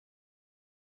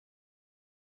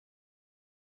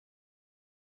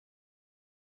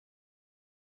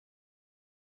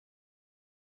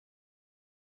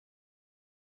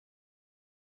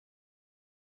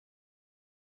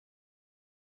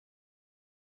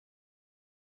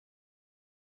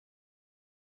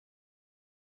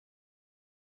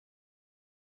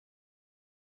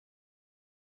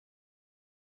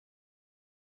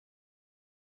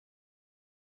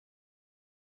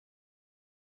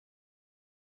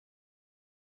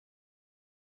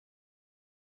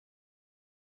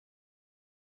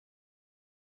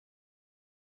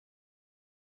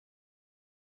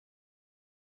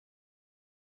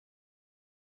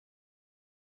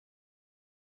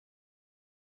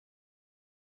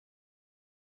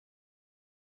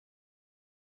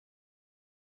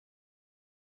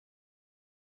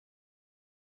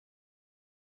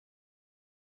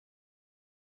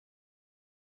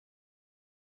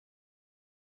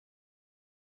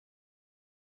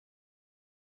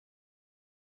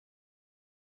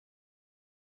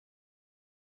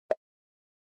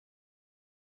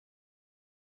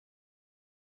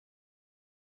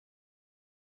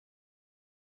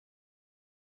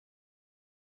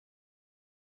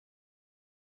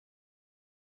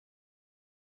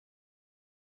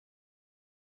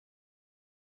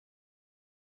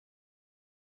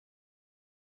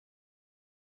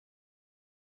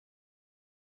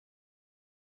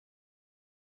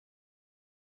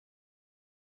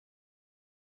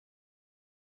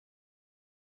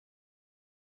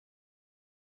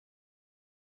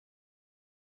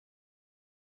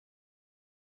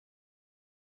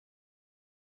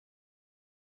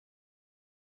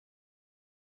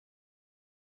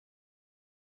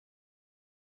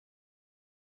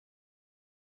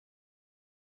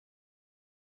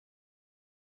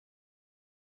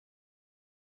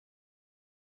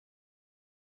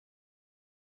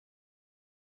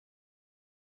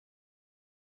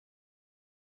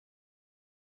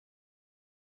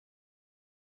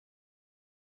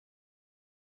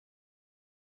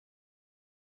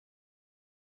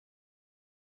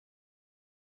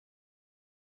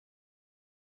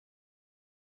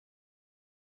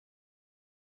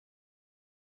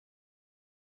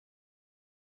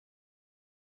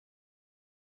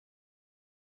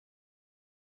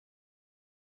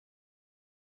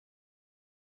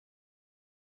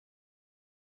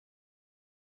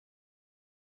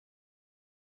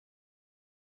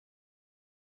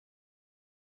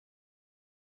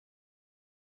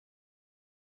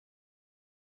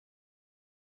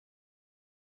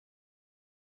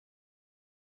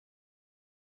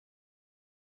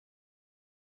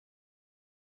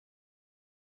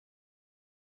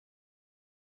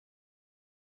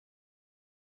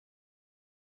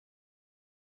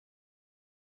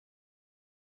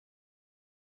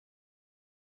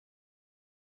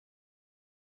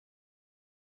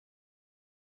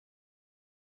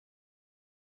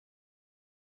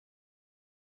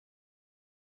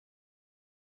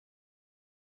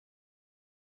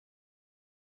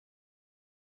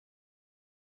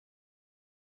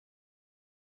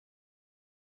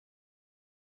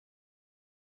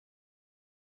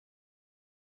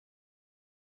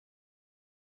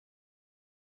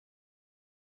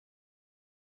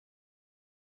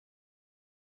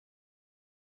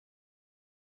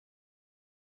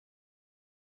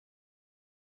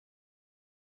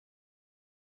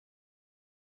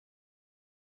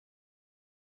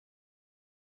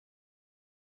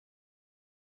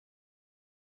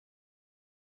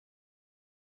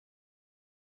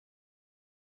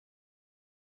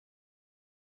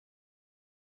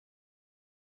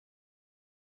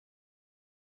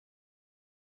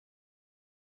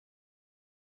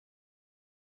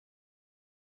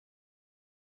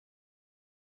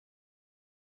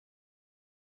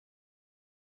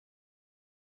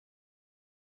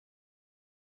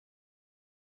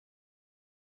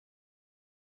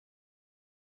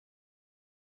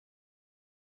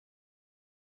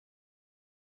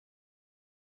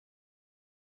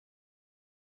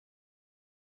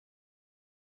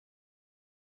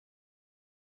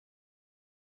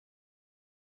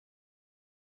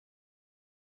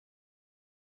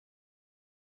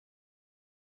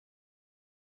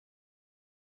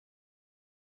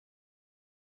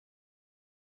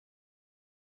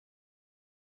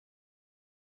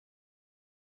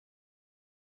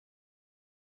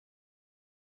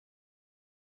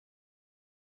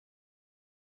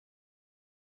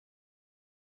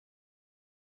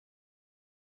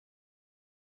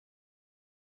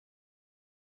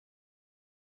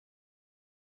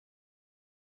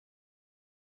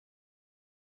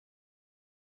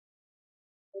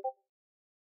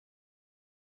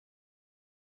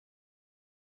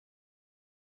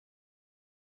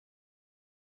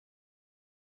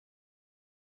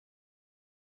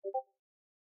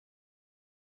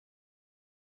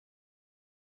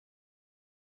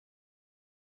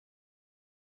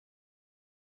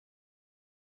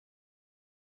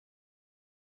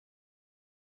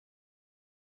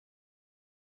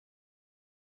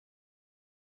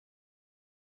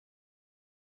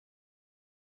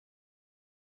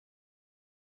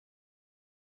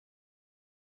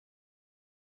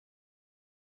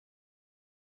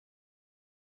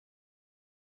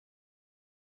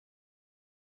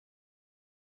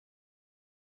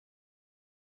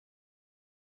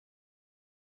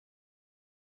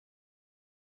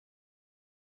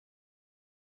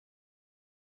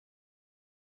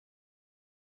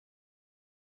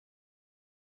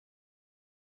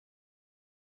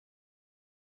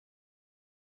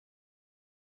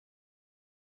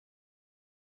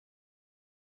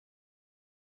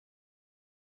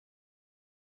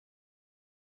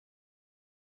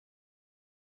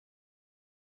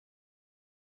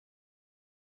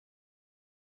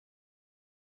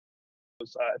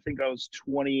I think I was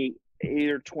 28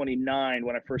 or 29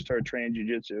 when I first started training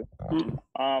jiu-jitsu.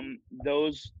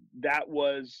 That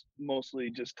was mostly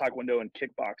just taekwondo and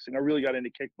kickboxing. I really got into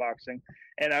kickboxing,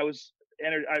 and I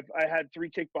had 3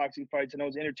 kickboxing fights, and I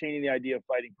was entertaining the idea of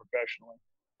fighting professionally.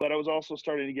 But I was also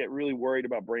starting to get really worried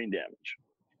about brain damage.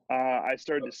 I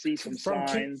started to see some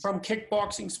signs from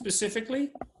kickboxing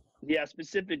specifically. Yeah,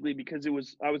 specifically because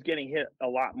I was getting hit a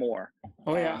lot more.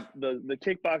 Oh yeah. The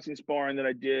kickboxing sparring that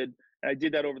I did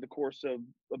that over the course of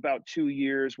about 2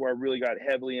 years, where I really got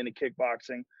heavily into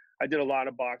kickboxing. I did a lot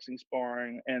of boxing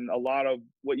sparring and a lot of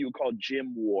what you would call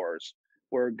gym wars,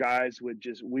 where guys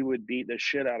we would beat the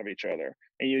shit out of each other,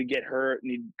 and you'd get hurt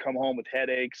and you'd come home with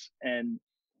headaches, and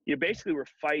you basically were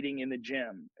fighting in the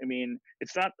gym. I mean,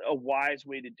 it's not a wise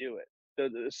way to do it.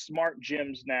 The smart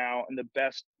gyms now and the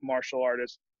best martial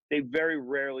artists, they very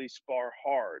rarely spar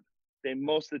hard.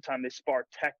 Most of the time they spar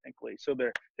technically. So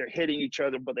they're hitting each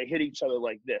other, but they hit each other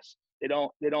like this. They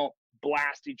don't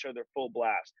blast each other full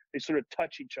blast. They sort of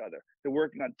touch each other. They're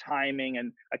working on timing,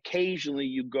 and occasionally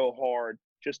you go hard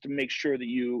just to make sure that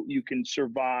you can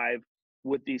survive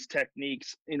with these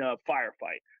techniques in a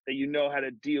firefight, that you know how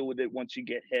to deal with it once you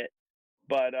get hit.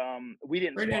 But we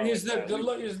didn't. Right, and is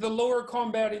the lower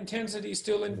combat intensity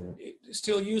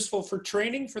still useful for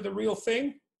training for the real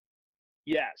thing?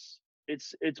 Yes,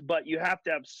 but you have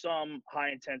to have some high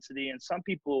intensity, and some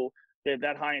people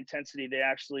that high intensity, they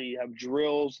actually have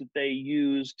drills that they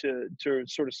use to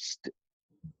sort of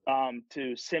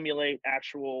to simulate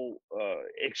actual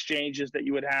exchanges that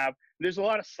you would have. There's a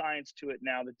lot of science to it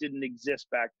now that didn't exist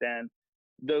back then.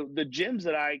 The gyms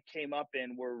that I came up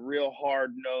in were real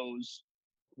hard-nosed,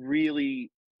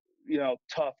 really,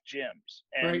 tough gyms.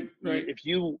 And right. If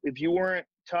you weren't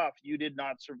tough, you did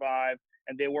not survive.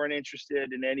 And they weren't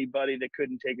interested in anybody that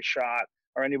couldn't take a shot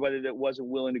or anybody that wasn't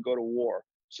willing to go to war.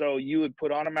 So you would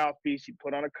put on a mouthpiece, you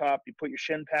put on a cup, you put your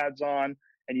shin pads on,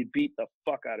 and you beat the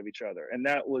fuck out of each other. And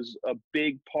that was a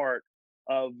big part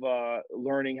of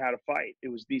learning how to fight.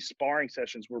 These sparring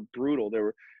sessions were brutal. They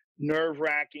were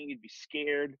nerve-wracking. You'd be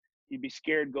scared. You'd be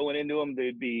scared going into them.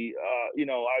 They'd be,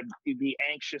 I'd be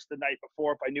anxious the night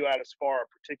before if I knew how to spar a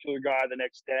particular guy the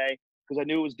next day, because I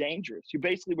knew it was dangerous. You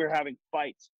basically were having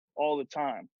fights all the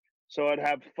time. So I'd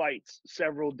have fights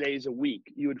several days a week.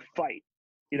 You would fight.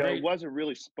 Right. It wasn't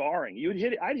really sparring.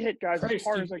 I'd hit guys as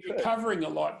hard as I could. Covering a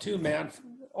lot too, man,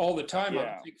 all the time.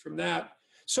 Yeah. I think from that.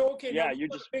 So okay, yeah, now you're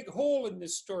just a big hole in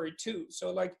this story too.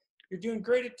 So like you're doing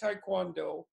great at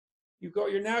Taekwondo,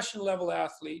 you're national level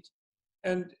athlete,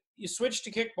 and you switch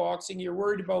to kickboxing. You're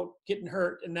worried about getting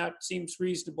hurt, and that seems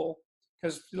reasonable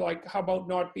because like how about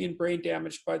not being brain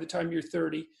damaged by the time you're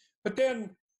 30? But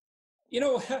then,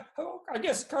 I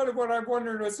guess kind of what I'm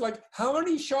wondering was like, how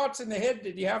many shots in the head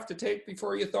did you have to take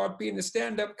before you thought being a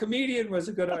stand-up comedian was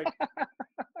a good idea?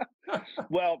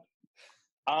 Well,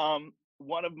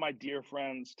 one of my dear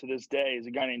friends to this day is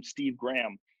a guy named Steve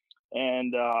Graham.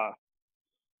 And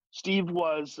Steve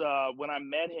was, when I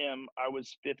met him, I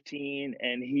was 15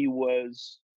 and he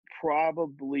was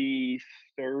probably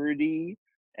 30.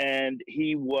 And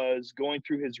he was going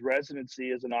through his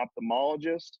residency as an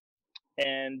ophthalmologist.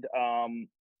 And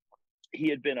he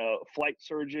had been a flight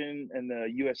surgeon in the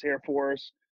U.S. Air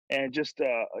Force, and just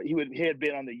he had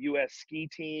been on the U.S. ski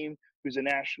team. He was a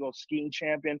national skiing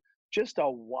champion. Just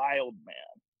a wild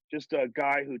man, just a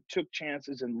guy who took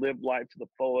chances and lived life to the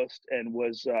fullest, and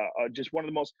was just one of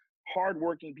the most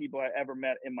hardworking people I ever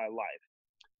met in my life.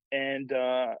 And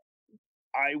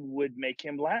I would make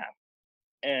him laugh,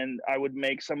 and I would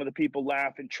make some of the people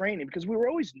laugh in training because we were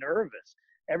always nervous.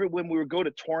 When we would go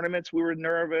to tournaments, we were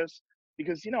nervous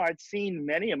because, I'd seen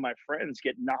many of my friends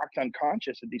get knocked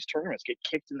unconscious at these tournaments, get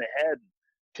kicked in the head,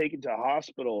 taken to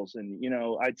hospitals. And,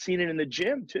 I'd seen it in the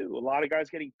gym too. A lot of guys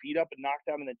getting beat up and knocked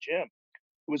out in the gym.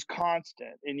 It was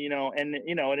constant. And,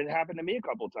 it had happened to me a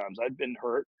couple of times. I'd been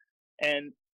hurt.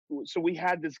 And so we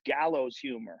had this gallows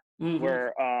humor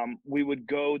where we would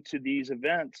go to these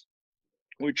events.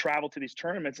 We'd travel to these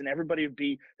tournaments and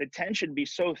the tension would be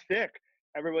so thick.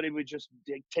 Everybody would just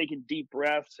taking deep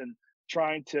breaths and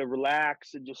trying to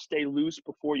relax and just stay loose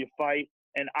before you fight.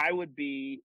 And I would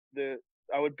be the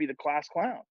class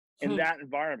clown in that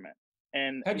environment.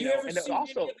 And had you ever seen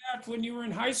any of that when you were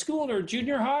in high school or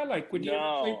junior high? Like when you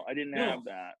I didn't have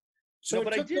that. So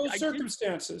it took those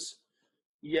circumstances.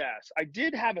 Yes, I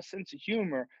did have a sense of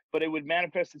humor, but it would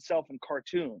manifest itself in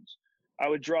cartoons. I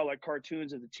would draw like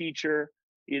cartoons of the teacher.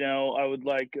 I would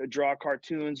draw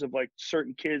cartoons of like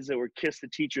certain kids that would kiss the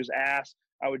teacher's ass.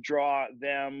 I would draw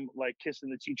them like kissing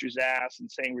the teacher's ass and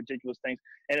saying ridiculous things.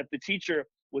 And if the teacher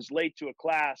was late to a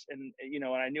class and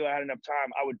I knew I had enough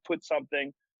time, I would put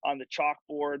something on the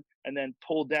chalkboard and then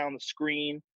pull down the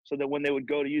screen so that when they would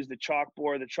go to use the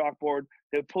chalkboard,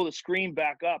 they would pull the screen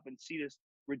back up and see this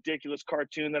ridiculous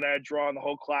cartoon that I had drawn. The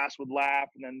whole class would laugh,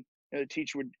 and then the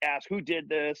teacher would ask who did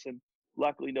this, and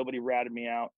luckily nobody ratted me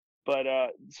out. But I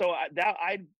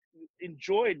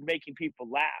enjoyed making people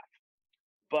laugh,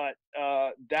 but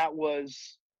that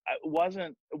was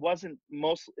it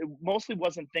mostly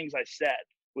wasn't things I said.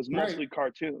 It was mostly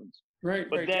cartoons. Right,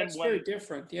 but right. then That's very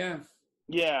different. Yeah.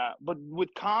 Yeah, but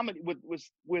with comedy, with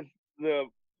the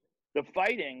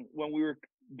fighting, when we were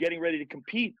getting ready to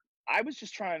compete, I was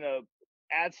just trying to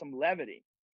add some levity.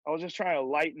 I was just trying to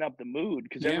lighten up the mood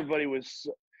because everybody was,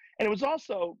 and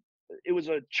it was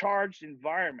a charged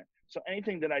environment. So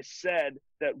anything that I said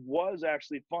that was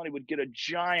actually funny would get a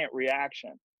giant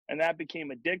reaction, and that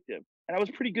became addictive. And I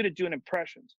was pretty good at doing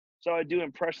impressions. So I do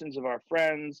impressions of our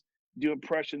friends, do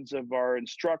impressions of our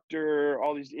instructor,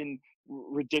 all these in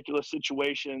ridiculous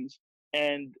situations.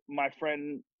 And my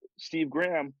friend Steve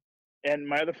Graham and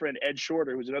my other friend Ed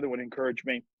Shorter, who's another one who encouraged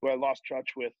me, who I lost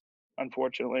touch with,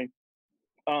 unfortunately.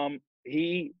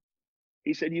 He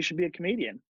said, you should be a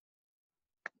comedian.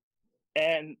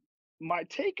 And my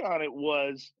take on it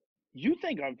was, you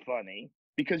think I'm funny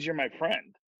because you're my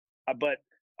friend, but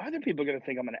other people are going to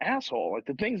think I'm an asshole. Like,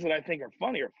 the things that I think are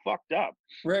funny are fucked up.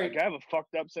 Right. Like, I have a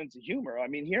fucked up sense of humor. I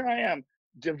mean, here I am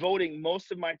devoting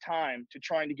most of my time to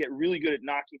trying to get really good at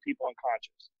knocking people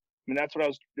unconscious. I mean, that's what I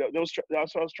was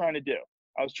trying to do.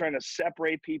 I was trying to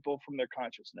separate people from their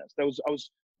consciousness. I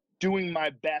was doing my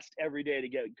best every day to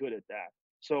get good at that.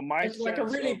 So it's like a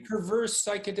really perverse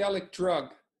psychedelic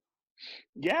drug.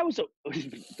 Yeah, it was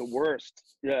the worst.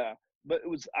 Yeah. But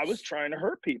I was trying to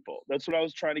hurt people. That's what I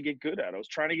was trying to get good at. I was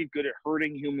trying to get good at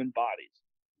hurting human bodies.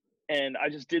 And I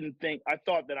just I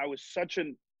thought that I was such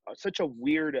a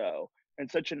weirdo and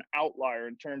such an outlier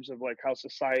in terms of like how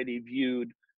society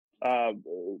viewed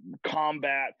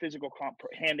combat,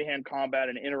 hand-to-hand combat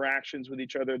and interactions with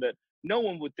each other, that no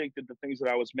one would think that the things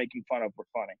that I was making fun of were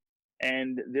funny.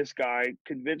 And this guy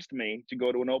convinced me to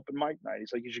go to an open mic night.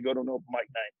 He's like, you should go to an open mic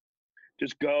night.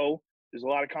 Just go. There's a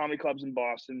lot of comedy clubs in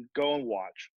Boston. Go and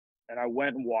watch. And I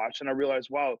went and watched, and I realized,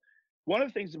 wow, one of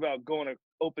the things about going to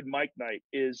open mic night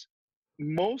is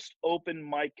most open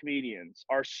mic comedians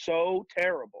are so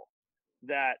terrible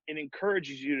that it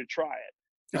encourages you to try it.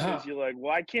 Because you're like,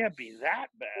 well, I can't be that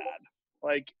bad.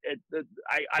 Like,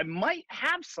 I might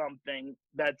have something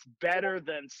that's better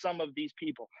than some of these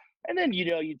people. And then,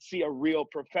 you'd see a real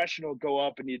professional go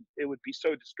up, and it would be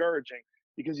so discouraging,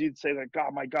 because you'd say, like,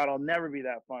 God, my God, I'll never be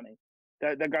that funny.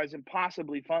 That guy's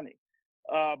impossibly funny.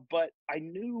 But I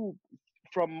knew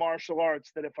from martial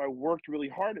arts that if I worked really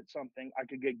hard at something, I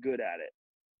could get good at it.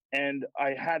 And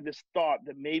I had this thought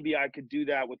that maybe I could do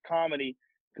that with comedy,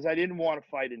 because I didn't want to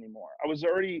fight anymore. I was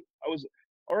already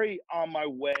on my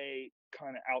way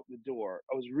kind of out the door.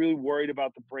 I was really worried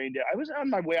about the brain damage. I was on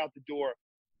my way out the door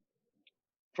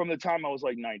from the time I was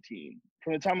like 19.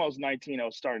 From the time I was 19, I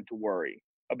was starting to worry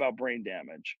about brain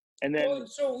damage. And then,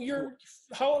 so you're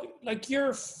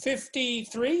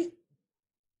 53?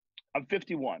 I'm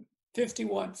 51.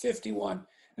 51.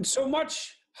 And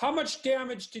how much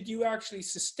damage did you actually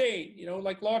sustain?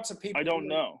 Like lots of people. I don't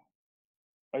know.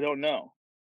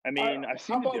 I mean, I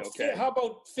seem to be okay. How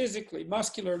about physically,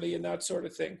 muscularly, and that sort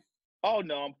of thing? Oh,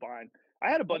 no, I'm fine. I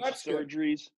had a bunch of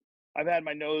surgeries. Good. I've had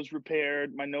my nose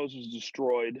repaired. My nose was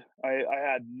destroyed. I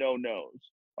had no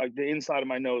nose. Like, the inside of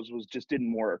my nose just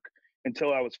didn't work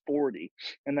until I was 40.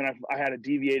 And then I had a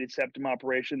deviated septum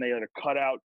operation. They had to cut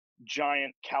out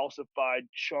giant calcified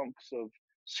chunks of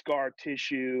scar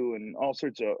tissue and all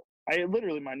sorts of,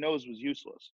 my nose was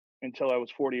useless until I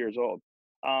was 40 years old.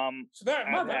 So that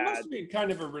must have been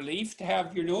kind of a relief to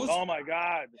have your nose. Oh my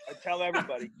God. I tell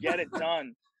everybody, get it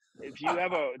done. If you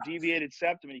have a deviated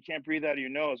septum and you can't breathe out of your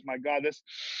nose, my God,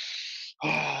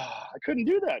 I couldn't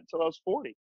do that until I was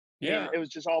 40. Yeah. And it was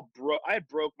just all I had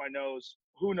broke my nose,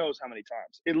 who knows how many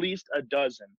times, at least a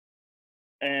dozen.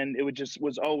 And it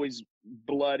was always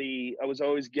bloody. I was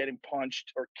always getting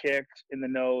punched or kicked in the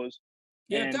nose.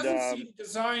 Yeah, it doesn't seem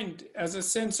designed as a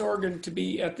sense organ to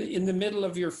be in the middle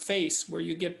of your face where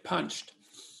you get punched.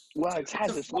 Well, it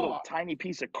has this little tiny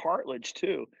piece of cartilage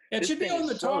too. It should be on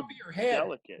the top of your head.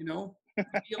 Delicate. It'd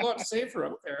be a lot safer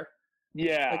up there.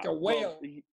 Yeah, like a whale.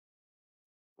 Well,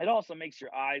 it also makes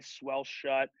your eyes swell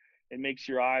shut. It makes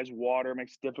your eyes water. It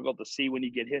makes it difficult to see when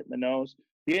you get hit in the nose.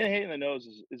 Getting hit in the nose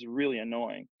is really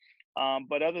annoying.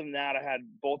 But other than that, I had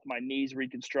both my knees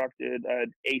reconstructed. I had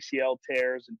ACL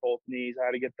tears in both knees. I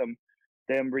had to get them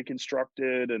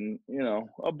reconstructed, and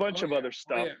a bunch of other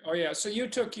stuff. Oh yeah. So you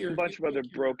took a bunch of other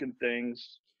broken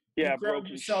things. Yeah, you ground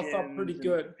yourself up pretty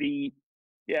good. Feet.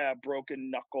 Yeah,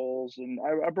 broken knuckles, and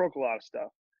I broke a lot of stuff.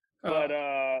 Uh,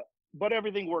 But but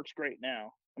everything works great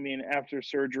now. I mean, after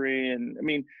surgery, and I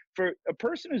mean, for a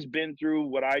person who's been through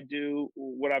what I do,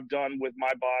 what I've done with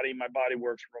my body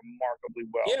works remarkably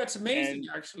well. yeah, it's amazing And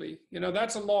actually.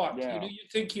 That's a lot. yeah, You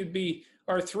think you'd be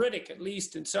arthritic at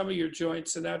least in some of your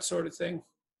joints and that sort of thing.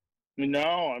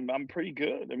 no, I'm pretty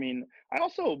good. I mean, I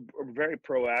also am very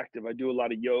proactive. I do a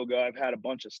lot of yoga. I've had a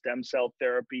bunch of stem cell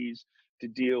therapies to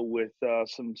deal with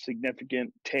some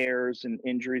significant tears and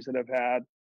injuries that I've had.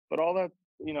 But all that,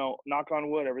 knock on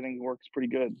wood, everything works pretty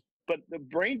good. But the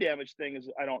brain damage thing is,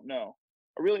 I don't know.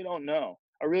 I really don't know.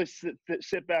 I really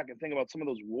sit back and think about some of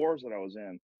those wars that I was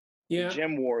in, the Yeah.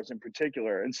 gym wars in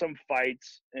particular, and some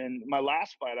fights. And my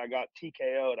last fight, I got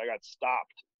TKO'd. I got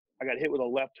stopped. I got hit with a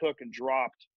left hook and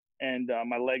dropped, and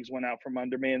my legs went out from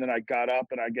under me. And then I got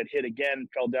up and I got hit again,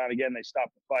 fell down again. They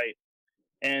stopped the fight,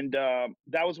 and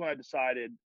that was when I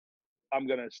decided I'm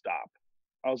gonna stop.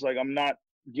 I was like, I'm not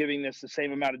giving this the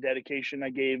same amount of dedication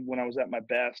I gave when I was at my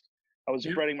best. I was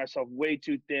Yeah. spreading myself way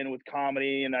too thin with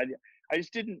comedy, and I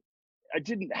just didn't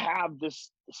have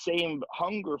this same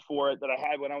hunger for it that I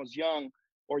had when I was young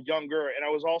or younger. And I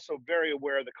was also very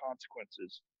aware of the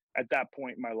consequences at that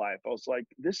point in my life. I was like,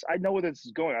 I know where this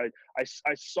is going.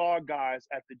 I saw guys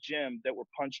at the gym that were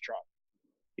punch drunk,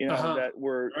 Uh-huh. that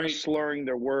were Right. slurring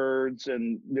their words,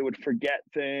 and they would forget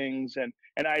things. And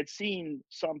I had seen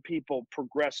some people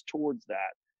progress towards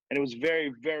that. And it was very,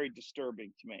 very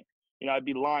disturbing to me. I'd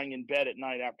be lying in bed at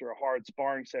night after a hard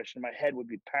sparring session. My head would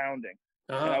be pounding.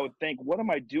 And I Uh-huh. would think, what am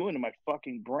I doing to my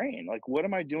fucking brain? Like, what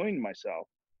am I doing to myself?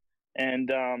 And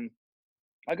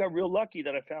I got real lucky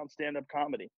that I found stand up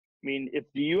comedy. I mean,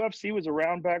 if the UFC was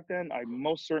around back then, I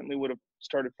most certainly would have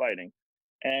started fighting.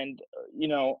 And,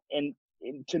 and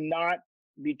to not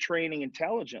be training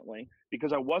intelligently,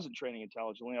 because I wasn't training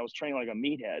intelligently, I was training like a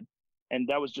meathead. And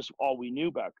that was just all we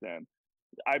knew back then.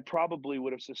 I probably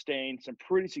would have sustained some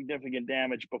pretty significant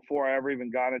damage before I ever even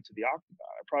got into the octagon.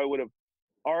 I probably would have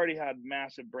already had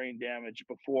massive brain damage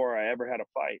before I ever had a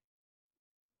fight.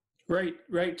 Right,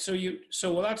 right.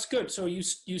 Well, that's good. So you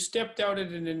stepped out at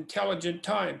an intelligent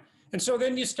time, and so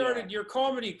then you Yeah. started your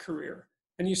comedy career,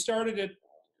 and you started at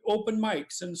open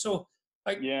mics, and so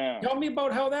like, Yeah. tell me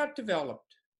about how that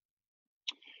developed.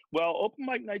 Well, open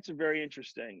mic nights are very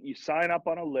interesting. You sign up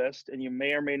on a list, and you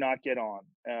may or may not get on.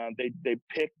 They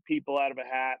pick people out of a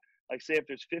hat. Like, say if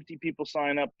there's 50 people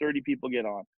sign up, 30 people get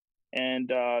on, and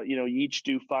you each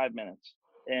do 5 minutes.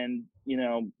 And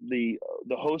the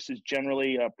host is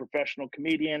generally a professional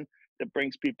comedian that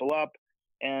brings people up.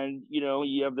 And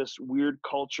you have this weird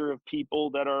culture of people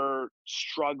that are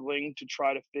struggling to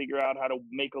try to figure out how to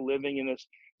make a living in this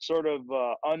sort of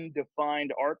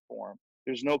undefined art form.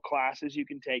 There's no classes you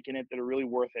can take in it that are really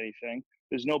worth anything.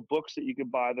 There's no books that you can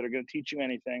buy that are going to teach you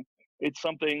anything. It's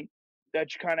something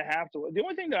that you kind of have to. The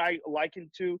only thing that I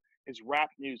liken to is rap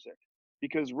music,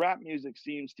 because rap music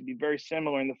seems to be very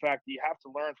similar in the fact that you have to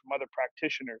learn from other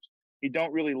practitioners. You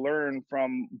don't really learn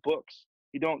from books.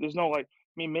 You don't. There's no, like.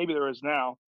 I mean, maybe there is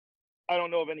now. I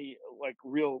don't know of any like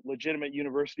real legitimate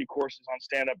university courses on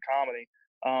stand-up comedy.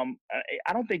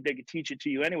 I don't think they could teach it to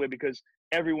you anyway, because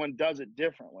everyone does it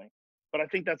differently. But I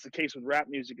think that's the case with rap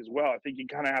music as well. I think you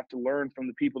kind of have to learn from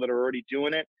the people that are already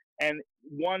doing it. And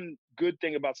one good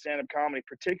thing about stand-up comedy,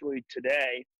 particularly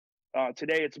today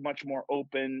it's much more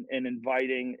open and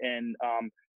inviting, and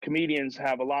comedians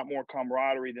have a lot more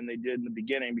camaraderie than they did in the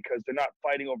beginning, because they're not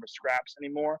fighting over scraps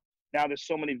anymore. Now there's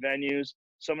so many venues,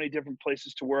 so many different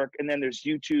places to work, and then there's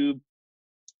YouTube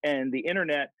and the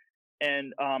internet.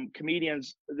 And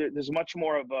comedians, there's much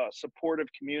more of a supportive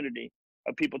community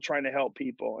of people trying to help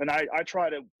people. And I try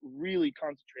to really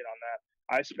concentrate on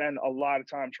that. I spend a lot of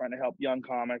time trying to help young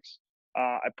comics.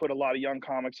 I put a lot of young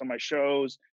comics on my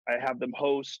shows. I have them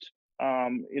host.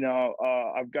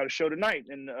 I've got a show tonight,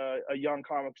 and a young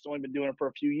comic who's only been doing it for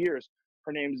a few years.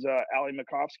 Her name's Ali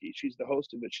Makovsky. She's the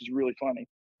host of it. She's really funny.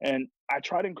 And I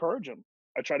try to encourage them.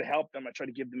 I try to help them. I try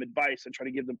to give them advice. I try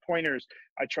to give them pointers.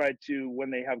 I try to, when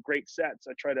they have great sets,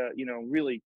 I try to,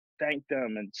 really thank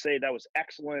them and say that was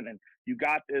excellent and you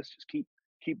got this. Just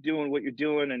keep doing what you're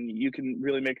doing, and you can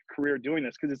really make a career doing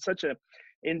this, because it's such a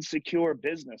insecure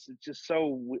business.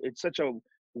 It's such a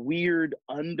weird,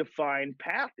 undefined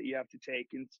path that you have to take.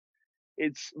 And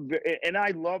and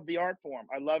I love the art form.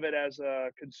 I love it as a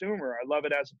consumer. I love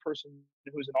it as a person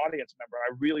who's an audience member.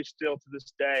 I really still to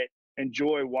this day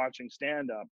enjoy watching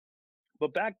stand up.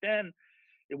 But back then,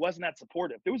 it wasn't that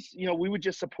supportive. There was, we would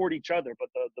just support each other, but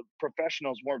the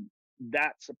professionals weren't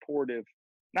that supportive.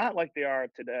 Not like they are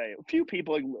today. A few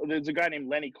people, like, there's a guy named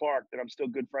Lenny Clark that I'm still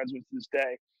good friends with to this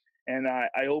day. And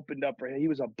I opened up for him. He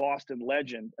was a Boston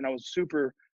legend, and I was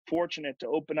super fortunate to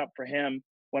open up for him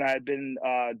when I had been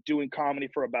doing comedy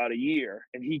for about a year.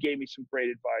 And he gave me some great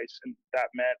advice, and that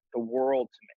meant the world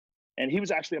to me. And he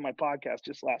was actually on my podcast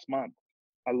just last month.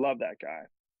 I love that guy.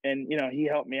 And, you know, he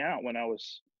helped me out when I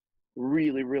was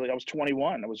I was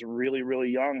 21. I was really, really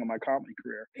young in my comedy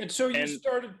career. And so you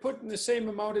started putting the same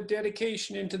amount of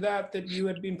dedication into that you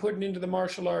had been putting into the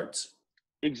martial arts.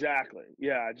 Exactly.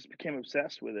 Yeah, I just became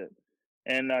obsessed with it,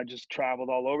 and I just traveled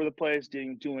all over the place,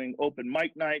 doing open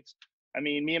mic nights. I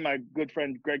mean, me and my good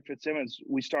friend Greg Fitzsimmons,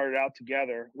 we started out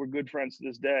together. We're good friends to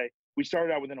this day. We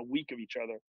started out within a week of each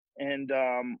other, and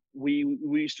we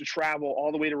used to travel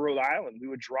all the way to Rhode Island. We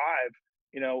would drive,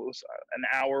 you know, it was an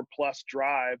hour plus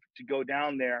drive to go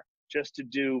down there just to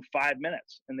do 5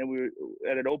 minutes, and then we were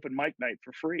at an open mic night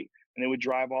for free, and then we'd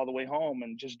drive all the way home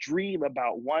and just dream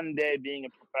about one day being a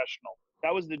professional.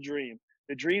 That was the dream.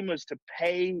 The dream was to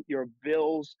pay your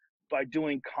bills by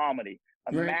doing comedy.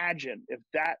 Right. Imagine if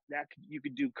you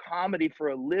could do comedy for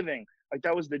a living. Like,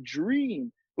 that was the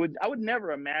dream. I would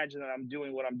never imagine that I'm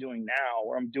doing what I'm doing now,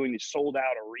 where I'm doing these sold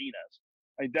out arenas.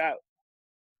 Like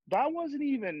that wasn't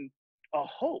even a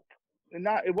hope. And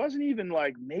it wasn't even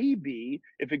like, maybe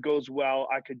if it goes well,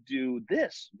 I could do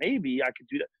this. Maybe I could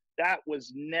do that. That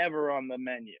was never on the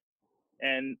menu.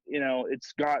 And, you know,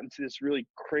 it's gotten to this really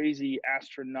crazy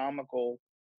astronomical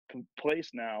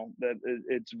place now that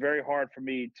it's very hard for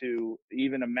me to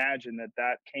even imagine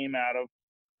that came out of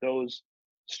those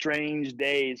strange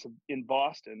days in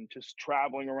Boston, just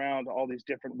traveling around to all these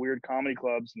different weird comedy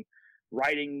clubs and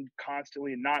writing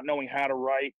constantly and not knowing how to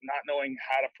write, not knowing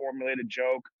how to formulate a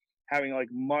joke, having like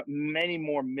many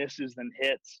more misses than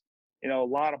hits. You know, a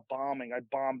lot of bombing. I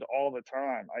bombed all the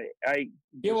time. I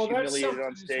was humiliated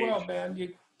on stage. As well, man.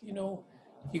 You know,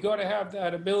 you got to have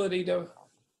that ability to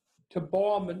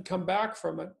bomb and come back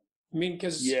from it. I mean,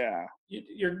 because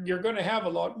you're going to have a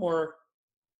lot more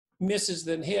misses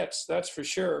than hits. That's for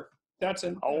sure. That's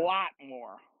a lot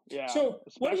more. Yeah. So,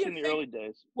 especially in the early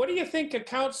days. What do you think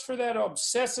accounts for that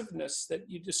obsessiveness that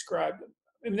you described?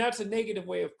 I mean, that's a negative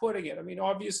way of putting it. I mean,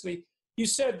 obviously, you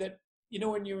said that, you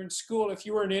know, when you were in school, if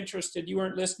you weren't interested, you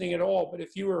weren't listening at all. But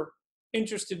if you were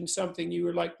interested in something, you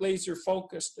were like laser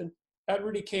focused. And that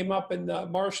really came up in the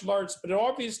martial arts, but it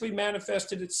obviously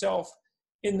manifested itself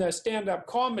in the stand-up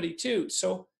comedy too.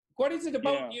 So what is it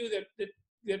about you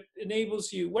that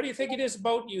enables you? What do you think it is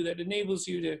about you that enables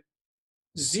you to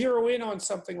zero in on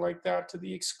something like that to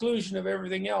the exclusion of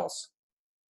everything else?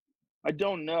 I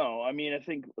don't know. I mean, I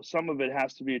think some of it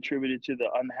has to be attributed to the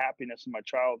unhappiness in my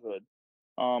childhood.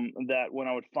 That when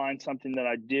I would find something that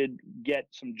I did get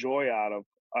some joy out of,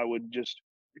 I would just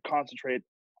concentrate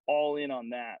all in on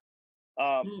that.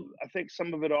 I think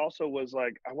some of it also was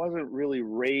like, I wasn't really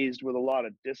raised with a lot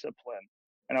of discipline,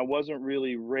 and I wasn't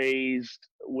really raised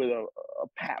with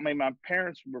I mean, my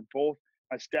parents were both,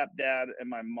 my stepdad and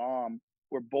my mom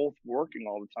were both working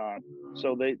all the time.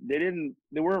 So they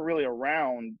weren't really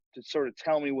around to sort of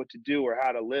tell me what to do or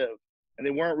how to live. And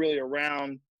they weren't really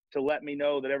around to let me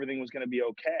know that everything was going to be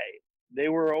okay. They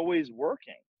were always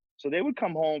working. So they would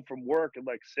come home from work at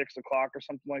like 6 o'clock or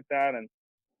something like that. And,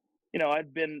 you know,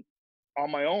 I'd been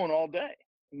on my own all day.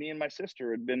 Me and my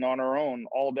sister had been on our own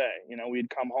all day. You know, we'd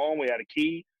come home, we had a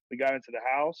key, we got into the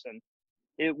house, and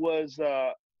it was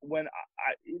when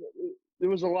there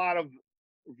was a lot of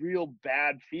real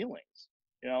bad feelings,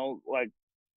 you know, like,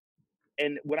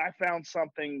 and when I found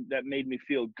something that made me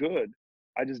feel good,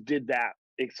 I just did that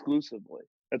exclusively.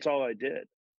 That's all I did.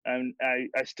 And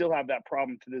I still have that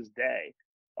problem to this day.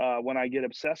 When I get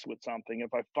obsessed with something,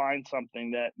 if I find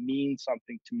something that means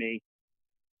something to me,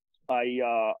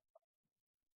 I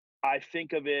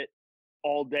think of it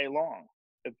all day long.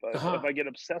 If I get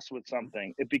obsessed with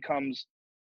something, it becomes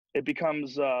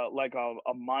like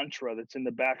a mantra that's in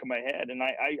the back of my head, and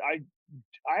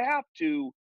I have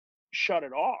to shut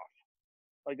it off.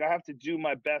 Like, I have to do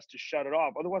my best to shut it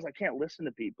off. Otherwise, I can't listen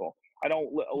to people. I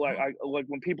don't like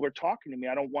when people are talking to me.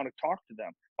 I don't want to talk to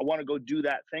them. I want to go do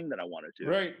that thing that I want to do.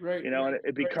 Right. You know, and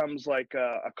it becomes like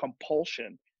a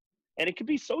compulsion, and it could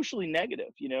be socially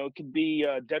negative. You know, it could be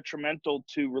detrimental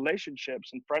to relationships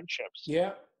and friendships.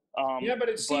 Yeah. But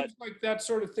it seems like that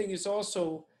sort of thing is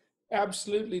also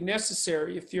absolutely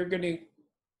necessary if you're going to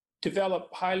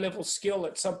develop high-level skill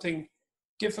at something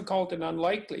difficult and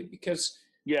unlikely, because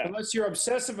unless you're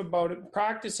obsessive about it and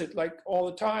practice it like all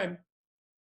the time,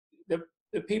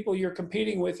 the people you're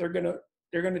competing with they're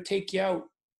gonna take you out.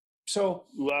 So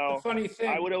the funny thing,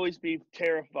 I would always be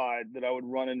terrified that I would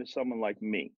run into someone like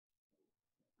me.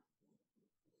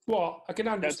 Well, I can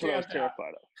That's what I was understand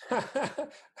terrified of.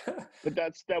 that. But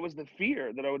that was the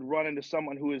fear, that I would run into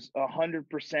someone who is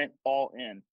 100% all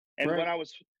in. And when Right. I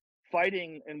was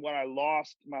fighting and when I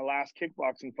lost my last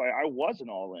kickboxing fight, I wasn't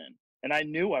all in, and I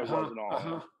knew I Uh-huh. wasn't all in.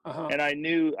 Uh-huh. Uh-huh. And I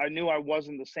knew I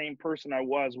wasn't the same person I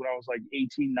was when I was like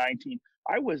 18, 19.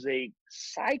 I was a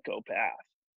psychopath.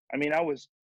 I mean, I was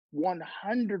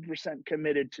 100%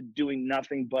 committed to doing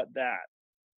nothing but that.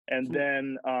 And Hmm.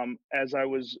 then as I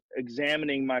was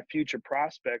examining my future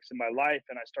prospects in my life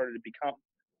and I started to become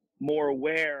more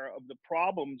aware of the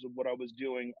problems of what I was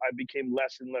doing, I became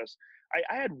less and less. I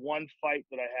had one fight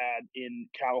that I had in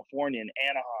California, in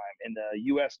Anaheim, in the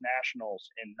U.S. Nationals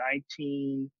in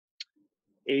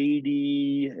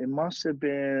 1980. It must have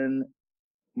been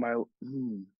my,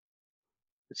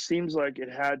 it seems like it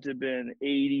had to have been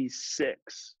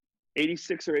 86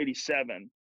 or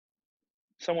 87,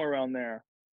 somewhere around there.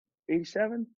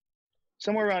 87?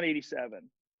 Somewhere around 87.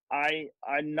 I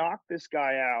knocked this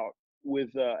guy out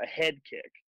with a head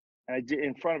kick, and I did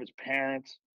in front of his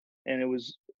parents, and it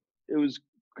was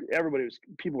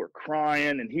people were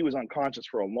crying, and he was unconscious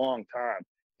for a long time.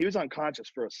 He was unconscious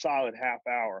for a solid half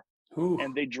hour, Ooh.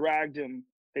 and they dragged him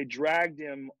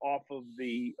off of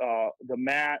the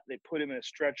mat. They put him in a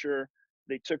stretcher.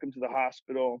 They took him to the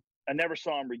hospital. I never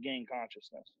saw him regain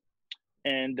consciousness,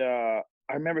 and I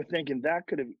remember thinking that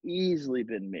could have easily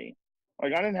been me.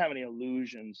 Like, I didn't have any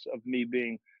illusions of me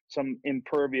being some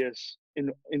impervious,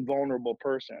 invulnerable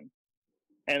person.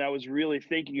 And I was really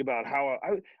thinking about how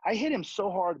I hit him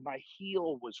so hard, my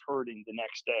heel was hurting the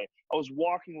next day. I was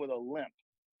walking with a limp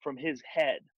from his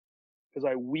head because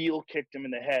I wheel kicked him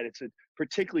in the head. It's a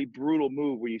particularly brutal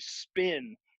move where you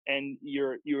spin and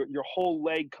your whole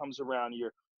leg comes around.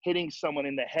 You're hitting someone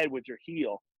in the head with your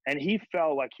heel, and he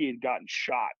fell like he had gotten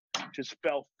shot. Just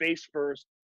fell face first,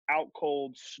 out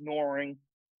cold, snoring.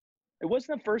 It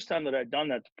wasn't the first time that I'd done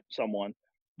that to someone,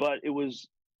 but it was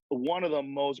one of the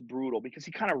most brutal because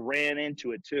he kind of ran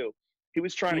into it too. He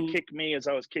was trying to Mm. kick me as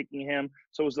I was kicking him.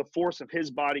 So it was the force of his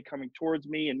body coming towards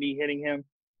me and me hitting him.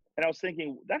 And I was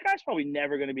thinking, that guy's probably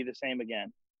never going to be the same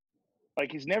again.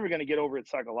 Like, he's never going to get over it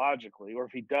psychologically, or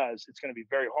if he does, it's going to be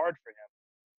very hard for him.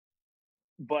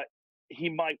 But he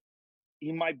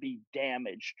might be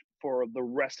damaged for the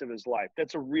rest of his life.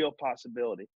 That's a real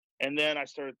possibility. And then I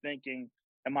started thinking,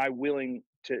 am I willing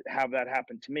to have that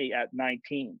happen to me at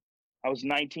 19? I was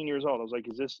 19 years old. I was like,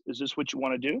 is this what you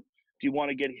want to do? Do you want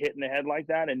to get hit in the head like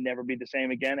that and never be the same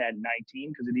again at 19?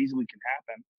 Because it easily can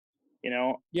happen.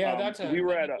 Yeah, We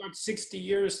were then at you've got 60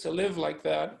 years to live like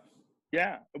that.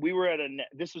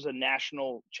 this was a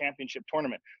national championship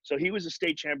tournament. So he was a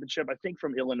state championship, I think,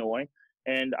 from Illinois,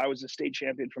 and I was a state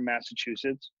champion from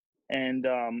Massachusetts. And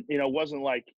it wasn't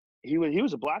like he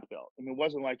was a black belt. I mean, it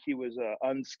wasn't like he was an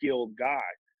unskilled guy.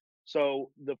 So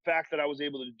the fact that I was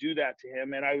able to do that to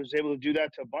him, and I was able to do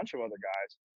that to a bunch of other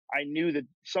guys, I knew that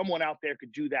someone out there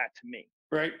could do that to me.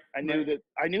 Right. I knew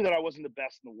Right. that I wasn't the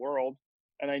best in the world,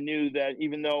 and I knew that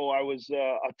even though I was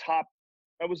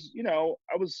I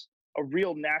was a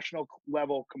real national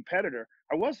level competitor.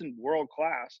 I wasn't world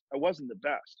class. I wasn't the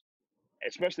best,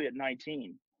 especially at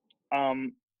 19.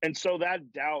 And so that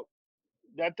doubt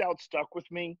stuck with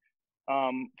me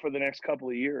for the next couple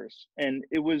of years, and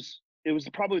it was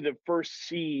probably the first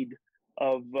seed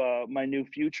of my new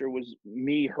future was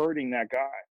me hurting that guy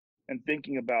and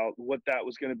thinking about what that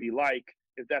was going to be like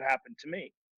if that happened to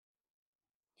me.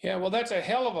 Yeah, well, that's a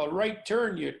hell of a right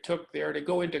turn you took there to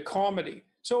go into comedy.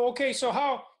 So, okay, so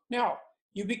how now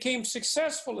you became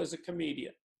successful as a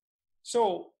comedian?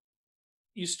 So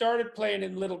you started playing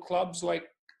in little clubs like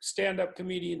stand-up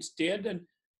comedians did, and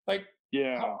like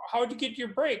Yeah. how'd you get your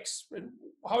breaks, and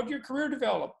how'd your career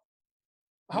develop?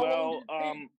 How long did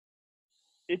Well, it take?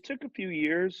 it took a few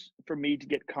years for me to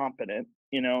get competent.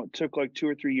 It took like 2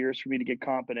 or 3 years for me to get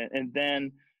competent. And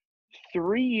then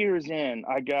 3 years in,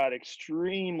 I got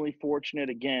extremely fortunate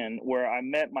again where I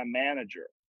met my manager,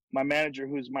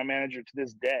 who's my manager to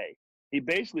this day. He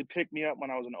basically picked me up when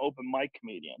I was an open mic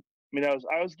comedian. I mean,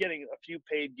 I was getting a few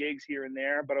paid gigs here and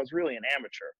there, but I was really an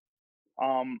amateur.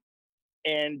 Um,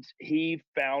 and he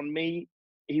found me.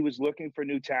 He was looking for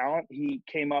new talent. He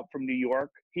came up from New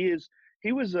York. He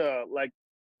was a like,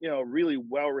 really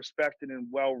well respected and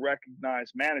well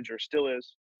recognized manager. Still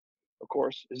is, of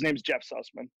course. His name's Jeff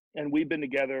Sussman, and we've been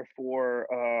together for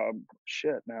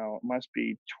now it must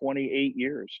be 28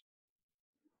 years.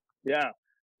 Yeah,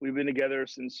 we've been together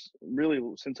since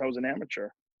I was an amateur,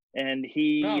 and Wow,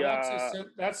 he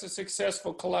that's a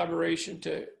successful collaboration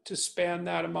to span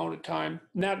that amount of time,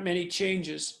 not many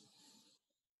changes.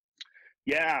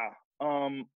 yeah,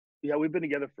 yeah, we've been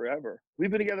together forever. We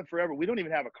don't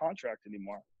even have a contract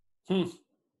anymore. Hmm.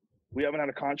 We haven't had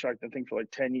a contract, I think, for like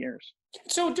 10 years.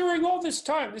 So during all this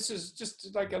time, this is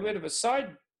just like a bit of a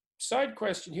side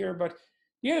question here, but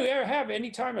you ever have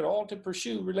any time at all to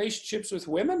pursue relationships with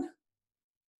women?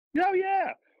 Oh,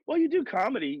 yeah. Well, you do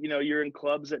comedy, you're in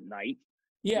clubs at night.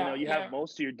 Yeah, You have yeah,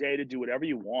 most of your day to do whatever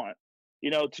you want.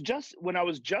 When I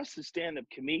was just a stand-up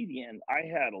comedian, I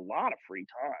had a lot of free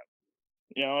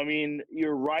time. I mean,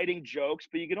 you're writing jokes,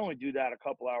 but you can only do that a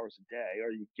couple hours a day,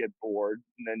 or you get bored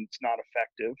and then it's not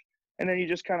effective. And then you're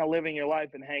just kind of living your life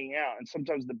and hanging out. And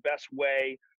sometimes the best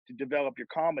way to develop your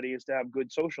comedy is to have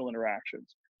good social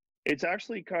interactions. It's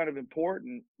actually kind of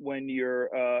important when you're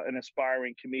an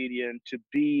aspiring comedian to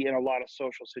be in a lot of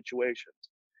social situations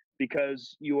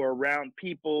because you are around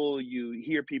people, you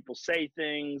hear people say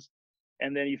things,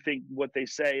 and then you think what they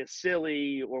say is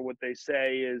silly or what they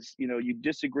say is, you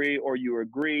disagree or you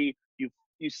agree.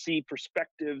 You see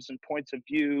perspectives and points of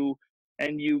view,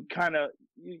 and you kind of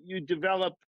you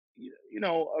develop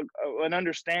an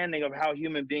understanding of how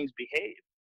human beings behave.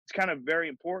 It's kind of very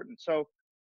important. So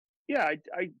yeah,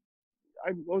 I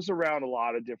was around a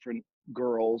lot of different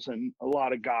girls and a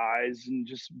lot of guys and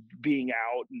just being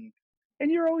out,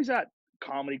 and you're always at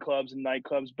comedy clubs and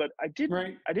nightclubs, but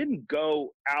right. I didn't go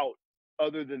out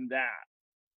other than that.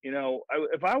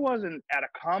 If I wasn't at a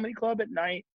comedy club at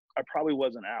night, I probably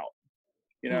wasn't out.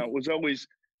 Hmm. It was always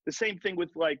the same thing with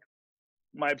like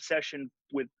my obsession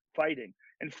with fighting.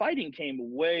 And fighting came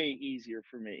way easier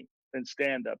for me than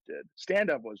stand up did. Stand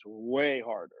up was way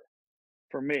harder.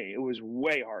 For me, it was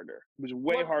way harder. It was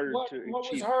way harder to What was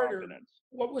achieve harder? confidence.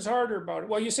 What was harder about it?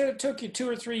 Well, you said it took you 2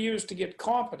 or 3 years to get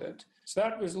competent, so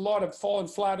that was a lot of falling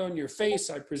flat on your face,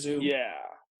 I presume. Yeah.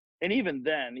 And even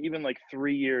then, even like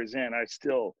 3 years in, I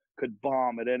still could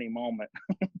bomb at any moment.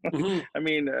 Hmm. I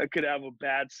mean, I could have a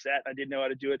bad set. I didn't know how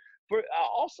to do it. But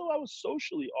also, I was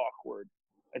socially awkward.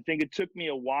 I think it took me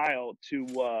a while to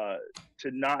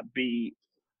not be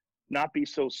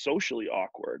so socially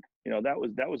awkward.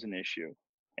 That was an issue,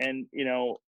 and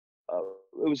it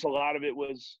was a lot of it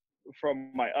was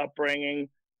from my upbringing,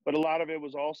 but a lot of it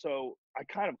was also I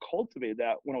kind of cultivated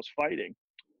that when I was fighting.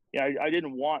 Yeah, I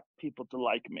didn't want people to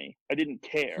like me. I didn't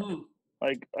care. Hmm.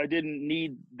 Like I didn't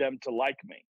need them to like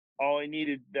me. All I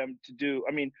needed them to do,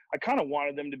 I mean, I kind of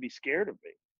wanted them to be scared of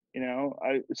me.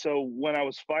 So when I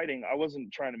was fighting, I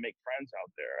wasn't trying to make friends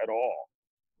out there at all.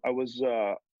 I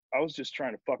was just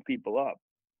trying to fuck people up.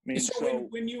 I mean, So so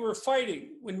when you were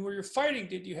fighting,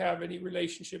 did you have any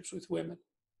relationships with women,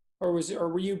 or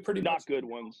were you pretty much not good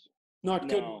ones. not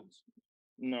good No, ones?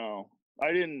 no,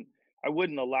 I didn't. I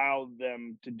wouldn't allow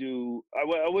them to do.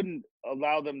 I wouldn't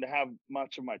allow them to have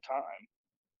much of my time.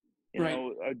 You Right.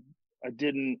 know, I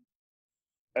didn't.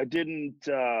 I didn't.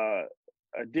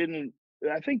 I didn't.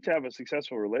 I think to have a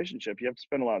successful relationship, you have to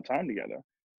spend a lot of time together.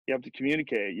 You have to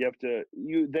communicate. You have to.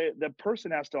 The person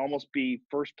has to almost be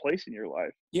first place in your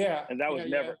life, Yeah. and that Yeah.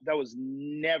 was Yeah.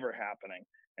 never happening.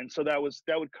 And so that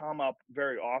would come up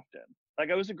very often. Like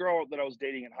I was a girl that I was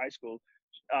dating in high school,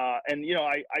 and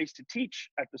I used to teach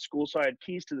at the school, so I had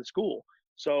keys to the school.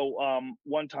 So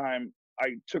one time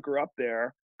I took her up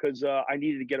there because I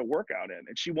needed to get a workout in,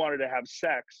 and she wanted to have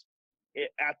sex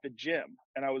at the gym,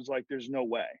 and I was like, "There's no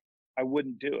way, I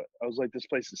wouldn't do it." I was like, "This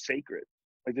place is sacred.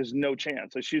 Like, there's no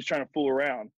chance." Like she was trying to fool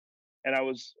around, and I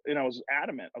was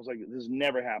adamant. I was like, "This is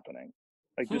never happening.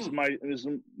 Like Hmm. this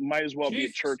might as well be a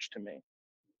Jesus. church to me." I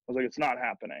was like, "It's not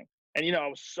happening." And I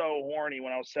was so horny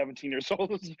when I was 17 years old.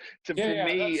 Yeah. For Yeah.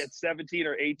 me That's at 17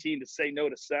 or 18 to say no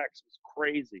to sex was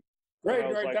crazy. And I right.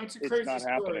 was Right. like, That's a "It's crazy not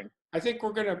story. happening." I think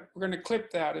we're gonna clip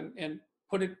that and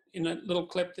put it in a little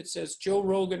clip that says Joe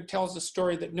Rogan tells a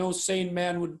story that no sane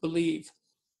man would believe.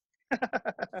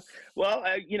 Well,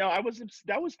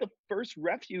 that was the first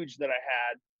refuge that I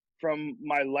had from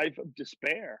my life of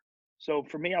despair. So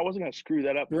for me, I wasn't going to screw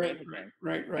that up for Right. Right. anything.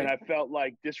 Right. And Right. I felt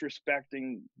like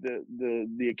disrespecting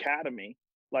the academy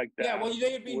like Yeah. that Well,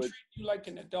 they had been would. treating you like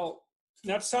an adult.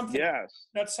 And that's something. Yes.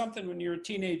 That's something when you're a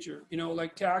teenager.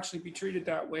 Like to actually be treated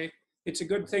that way. It's a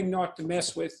good thing not to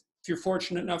mess with if you're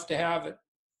fortunate enough to have it.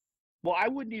 Well, I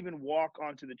wouldn't even walk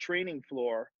onto the training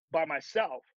floor by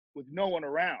myself with no one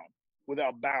around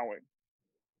without bowing.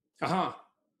 Uh huh.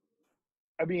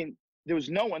 I mean, there was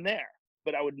no one there,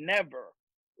 but I would never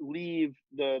leave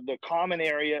the common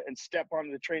area and step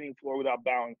onto the training floor without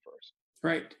bowing first.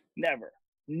 Right. Never, Right.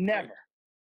 never,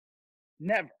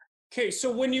 never. Okay,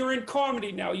 so when you're in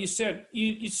comedy now, you said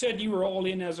you were all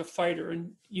in as a fighter,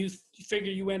 and you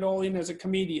figure you went all in as a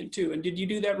comedian too. And did you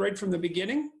do that right from the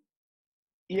beginning?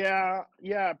 Yeah,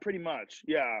 pretty much.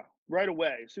 Yeah, right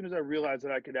away. As soon as I realized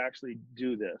that I could actually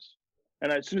do this,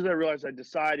 and as soon as I realized, I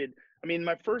decided I mean,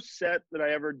 my first set that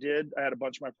I ever did, I had a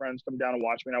bunch of my friends come down and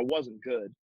watch me, and I wasn't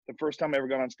good the first time I ever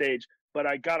got on stage, but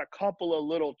I got a couple of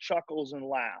little chuckles and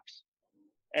laughs.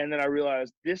 And then I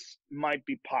realized this might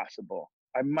be possible.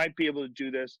 I might be able to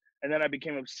do this. And then I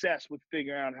became obsessed with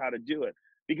figuring out how to do it,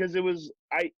 because it was,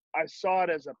 I saw it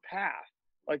as a path.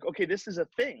 Like, okay, this is a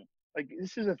thing. Like,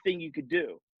 this is a thing you could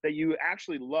do that you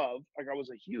actually love. Like, I was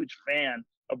a huge fan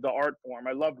of the art form.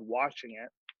 I loved watching it.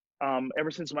 Ever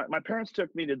since my parents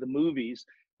took me to the movies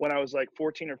when I was like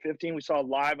 14 or 15, we saw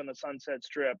Live on the Sunset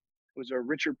Strip. It was a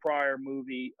Richard Pryor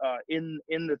movie in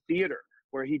the theater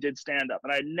where he did stand up,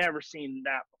 and I'd never seen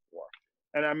that before.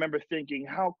 And I remember thinking,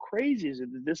 how crazy is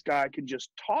it that this guy can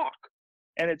just talk?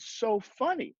 And it's so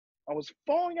funny. I was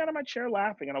falling out of my chair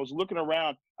laughing, and I was looking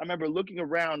around. I remember looking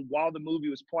around while the movie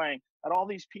was playing at all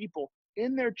these people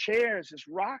in their chairs, just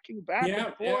rocking back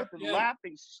and forth and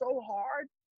laughing so hard.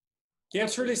 Yeah,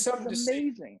 it's really something to see.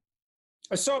 Amazing.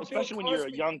 I saw especially when you're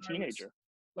a young teenager.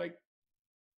 Like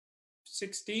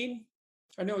 16.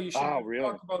 I know you should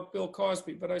talk about Bill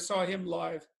Cosby, but I saw him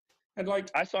live. And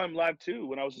like I saw him live too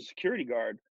when I was a security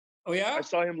guard. Oh yeah? I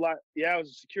saw him live. Yeah, I was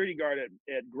a security guard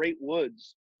at Great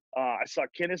Woods. I saw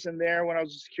Kinnison there when I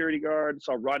was a security guard. I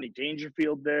saw Rodney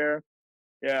Dangerfield there.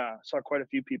 Yeah, I saw quite a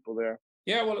few people there.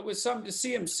 Yeah, well, it was something to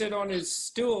see him sit on his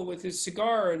stool with his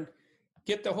cigar and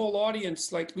get the whole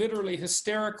audience like literally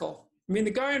hysterical. I mean,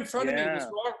 the guy in front of me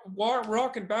was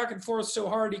rocking back and forth so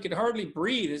hard he could hardly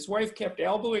breathe. His wife kept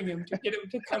elbowing him to get him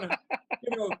to kind of,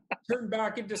 turn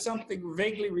back into something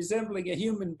vaguely resembling a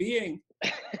human being.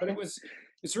 But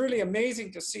it's really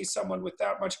amazing to see someone with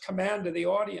that much command of the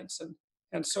audience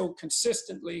and so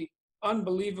consistently,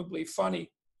 unbelievably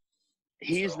funny.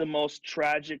 He's the most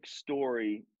tragic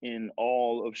story in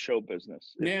all of show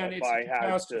business. Man, it's a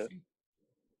catastrophe.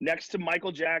 Next to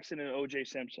Michael Jackson and O.J.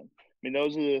 Simpson. I mean,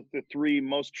 those are the three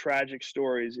most tragic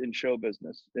stories in show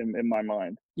business in my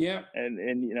mind. Yeah.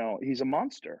 And he's a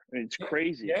monster. I mean, it's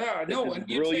crazy. Yeah, I know. And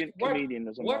brilliant comedian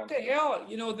is a monster. What the hell?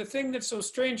 The thing that's so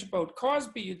strange about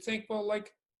Cosby, you'd think, well,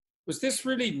 like, was this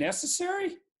really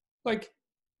necessary? Like,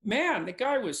 man, the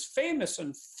guy was famous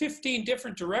in 15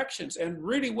 different directions and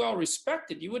really well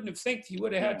respected. You wouldn't have think he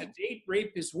would have had to date,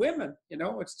 rape his women.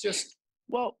 It's just.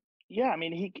 Well, yeah, I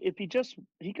mean, he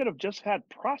could have just had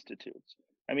prostitutes.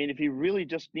 I mean, if he really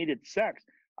just needed sex,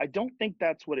 I don't think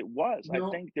that's what it was. No.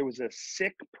 I think there was a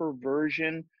sick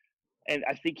perversion, and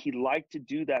I think he liked to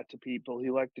do that to people. He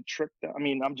liked to trick them. I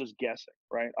mean, I'm just guessing,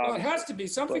 right? Well, it has to be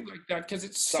something like that because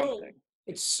it's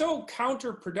so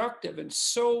counterproductive and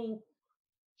so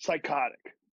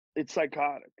psychotic. It's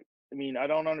psychotic. I mean, I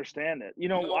don't understand it.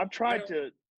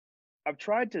 I've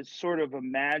tried to sort of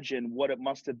imagine what it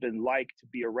must have been like to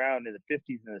be around in the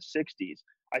 50s and the 60s.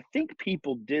 I think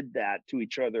people did that to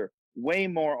each other way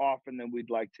more often than we'd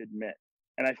like to admit.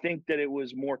 And I think that it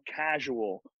was more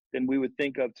casual than we would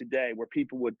think of today, where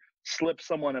people would slip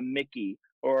someone a Mickey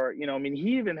or,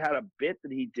 he even had a bit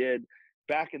that he did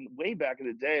way back in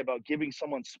the day about giving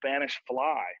someone Spanish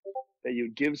fly, that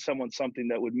you'd give someone something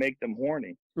that would make them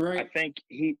horny. Right.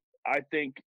 I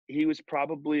think he was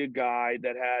probably a guy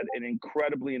that had an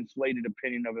incredibly inflated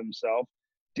opinion of himself,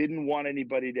 didn't want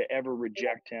anybody to ever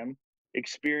reject him,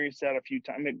 experienced that a few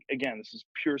times. Again, this is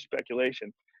pure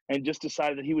speculation, and just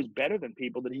decided that he was better than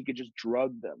people, that he could just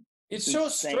drug them. It's so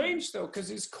strange, though, because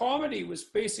his comedy was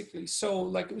basically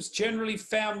it was generally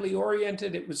family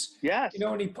oriented. It was,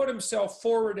 and he put himself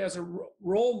forward as a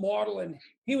role model, and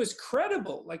he was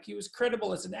credible. Like, he was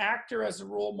credible as an actor, as a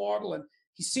role model, and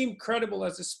he seemed credible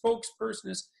as a spokesperson.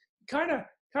 It kind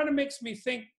of makes me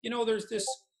think, there's this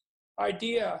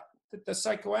idea that the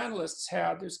psychoanalysts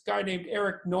had. There's a guy named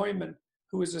Erich Neumann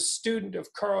who was a student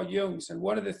of Carl Jung's, and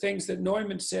one of the things that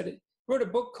Neumann said, he wrote a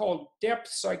book called Depth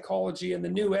Psychology and the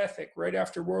New Ethic right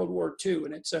after World War II,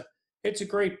 and it's a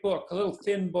great book, a little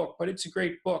thin book, but it's a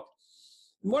great book.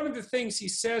 And one of the things he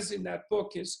says in that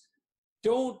book is,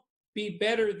 don't be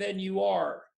better than you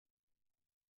are.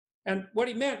 And what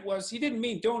he meant was, he didn't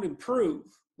mean don't improve,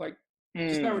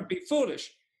 because that would be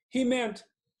foolish. He meant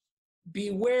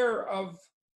beware of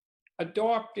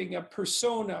adopting a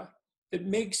persona that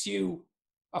makes you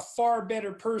a far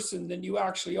better person than you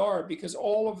actually are, because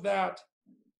all of that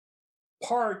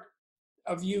part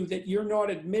of you that you're not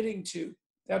admitting to,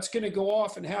 that's going to go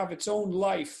off and have its own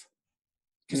life,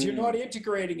 because you're not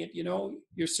integrating it,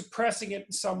 you're suppressing it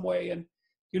in some way, and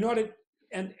you're not,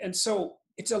 and so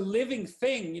it's a living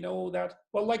thing,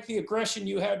 like the aggression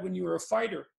you had when you were a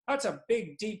fighter, that's a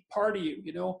big, deep part of you,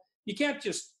 you can't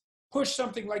just push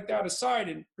something like that aside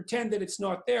and pretend that it's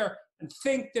not there and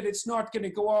think that it's not going to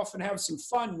go off and have some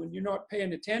fun when you're not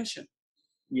paying attention.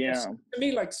 Yeah. To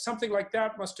me, like something like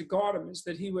that must have got him, is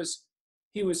that he was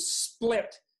he was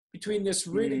split between this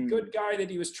really good guy that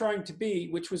he was trying to be,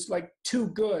 which was like too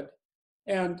good,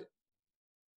 and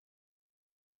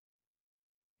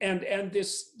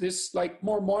this like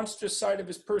more monstrous side of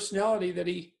his personality that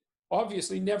he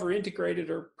obviously never integrated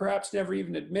or perhaps never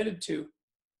even admitted to.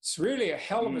 It's really a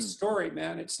hell of a story,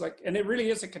 man. It's like, and it really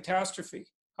is a catastrophe.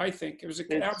 I think it was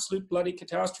an absolute bloody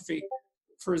catastrophe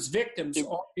for his victims,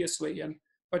 obviously,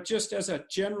 but just as a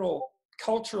general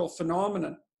cultural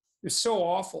phenomenon, it's so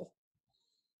awful.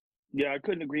 Yeah, I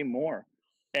couldn't agree more.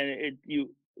 And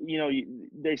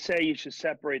they say you should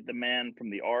separate the man from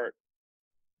the art,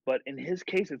 but in his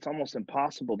case, it's almost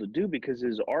impossible to do because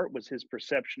his art was his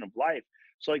perception of life.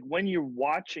 So like when you're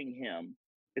watching him,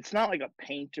 it's not like a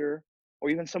painter or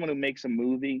even someone who makes a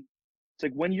movie. It's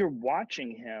like when you're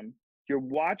watching him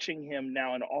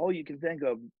now, and all you can think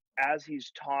of as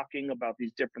he's talking about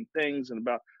these different things and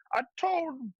about, I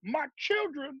told my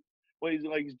children, well,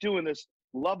 he's doing this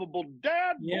lovable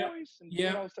dad voice and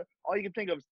doing all this stuff. All you can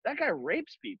think of is that guy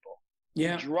rapes people. He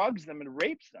drugs them and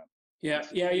rapes them.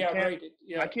 Right.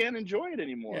 I can't enjoy it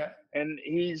anymore. Yeah. And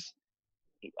he's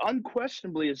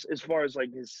unquestionably, as far as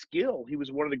like his skill, he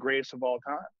was one of the greatest of all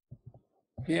time.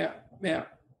 Yeah.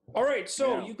 All right,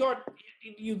 so you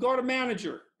got a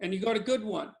manager, and you got a good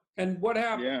one. And what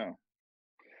happened? Yeah.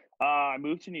 I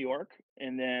moved to New York,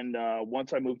 and then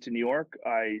once I moved to New York,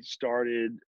 I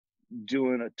started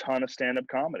doing a ton of stand-up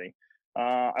comedy.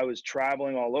 I was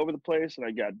traveling all over the place, and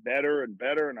I got better and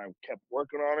better, and I kept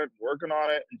working on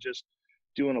it, and just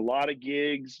doing a lot of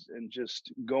gigs and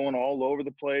just going all over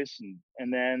the place.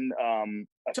 And then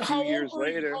a few years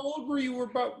later, how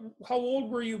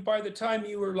old were you by the time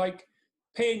you were like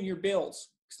paying your bills?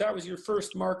 Because that was your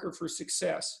first marker for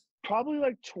success. Probably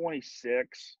like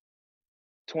 26,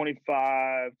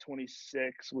 25,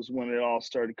 26 was when it all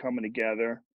started coming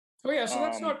together. Oh yeah, so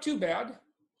that's not too bad.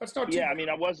 That's not too bad. I mean,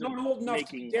 I wasn't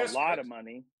making a lot of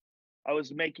money. I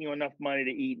was making enough money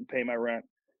to eat and pay my rent.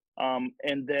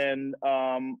 And then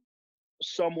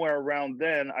somewhere around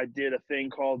then, I did a thing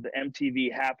called the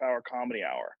MTV Half Hour Comedy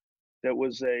Hour. That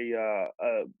was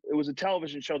it was a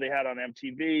television show they had on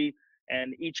MTV,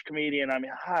 and each comedian, I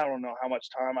mean, I don't know how much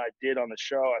time I did on the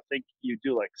show. I think you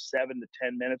do like 7 to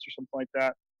 10 minutes or something like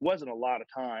that. It wasn't a lot of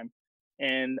time.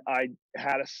 And I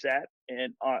had a set,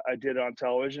 and I did it on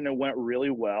television. It went really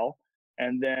well.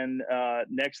 And then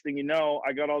next thing you know,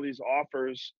 I got all these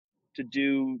offers to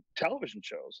do television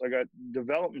shows. I got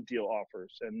development deal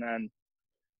offers. And then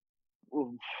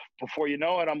before you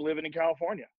know it, I'm living in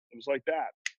California. It was like that.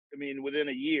 I mean, within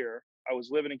a year, I was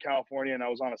living in California and I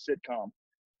was on a sitcom.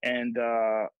 And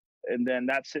then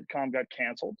that sitcom got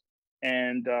canceled.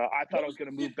 And I thought I was going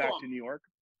to move back to New York.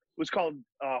 It was called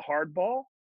Hardball.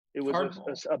 It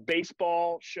was a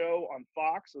baseball show on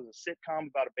Fox. It was a sitcom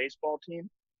about a baseball team.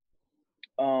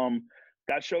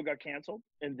 That show got canceled.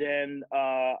 And then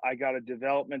I got a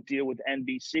development deal with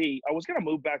NBC. I was going to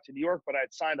move back to New York, but I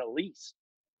had signed a lease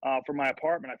for my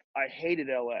apartment. I hated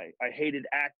LA. I hated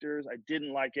actors. I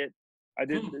didn't like it.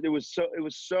 It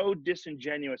was so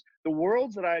disingenuous. The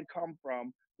worlds that I had come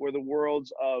from were the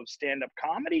worlds of stand-up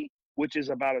comedy, which is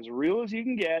about as real as you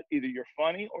can get. Either you're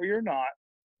funny or you're not.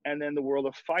 And then the world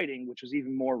of fighting, which was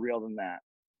even more real than that.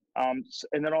 And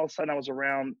then all of a sudden I was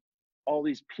around all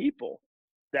these people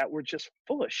that were just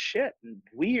full of shit and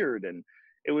weird. And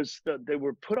they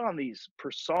were put on these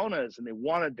personas, and they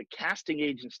wanted the casting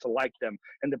agents to like them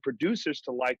and the producers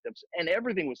to like them. And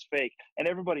everything was fake, and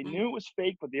everybody knew it was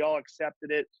fake, but they all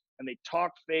accepted it, and they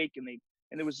talked fake. And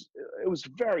it was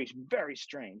very, very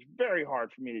strange, very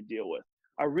hard for me to deal with.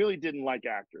 I really didn't like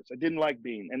actors. I didn't like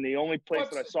being, and the only place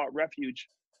that I sought refuge.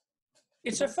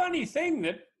 It's a funny thing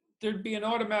that there'd be an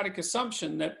automatic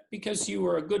assumption that because you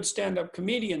were a good stand-up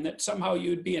comedian that somehow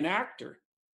you'd be an actor.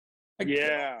 Like,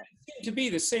 yeah. They seem to be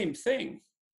the same thing.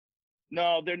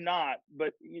 No, they're not.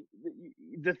 But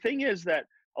the thing is that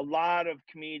a lot of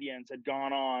comedians had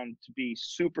gone on to be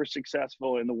super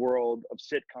successful in the world of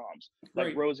sitcoms,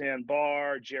 like Roseanne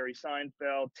Barr, Jerry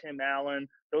Seinfeld, Tim Allen,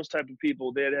 those type of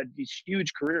people. They had these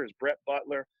huge careers, Brett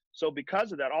Butler. So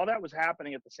because of that, all that was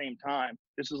happening at the same time.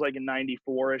 This was like in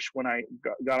 94-ish when I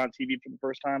got on TV for the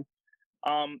first time.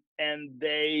 And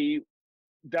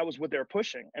that was what they were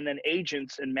pushing. And then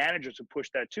agents and managers would push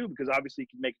that too, because obviously you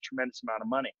can make a tremendous amount of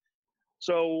money.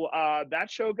 So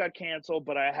that show got canceled,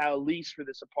 but I had a lease for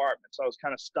this apartment. So I was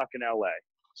kind of stuck in LA.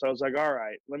 So I was like, all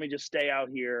right, let me just stay out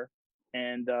here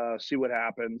and see what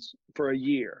happens for a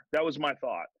year. That was my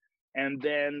thought. And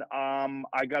then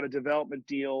I got a development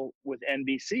deal with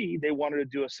NBC. They wanted to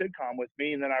do a sitcom with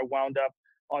me. And then I wound up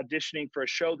auditioning for a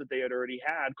show that they had already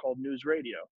had called News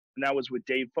Radio. And that was with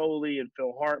Dave Foley and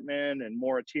Phil Hartman and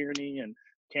Maura Tierney and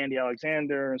Candy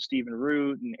Alexander and Stephen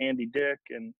Root and Andy Dick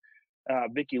and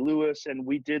Vicki Lewis. And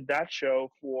we did that show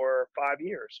for 5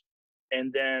 years.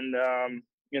 And then,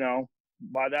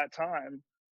 by that time,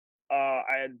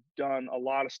 I had done a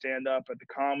lot of stand-up at the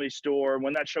Comedy Store.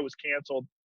 When that show was canceled,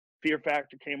 Fear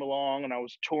Factor came along, and I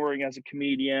was touring as a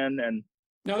comedian. And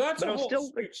now that's but a I was whole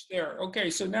still switch there. Okay,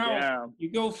 so now you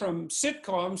go from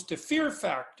sitcoms to Fear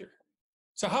Factor.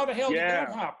 So how the hell did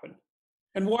that happen?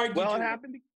 And why did it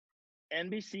happened.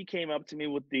 NBC came up to me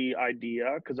with the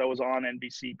idea because I was on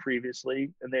NBC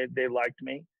previously, and they liked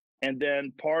me. And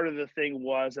then part of the thing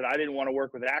was that I didn't want to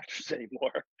work with actors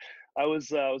anymore. I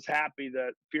was happy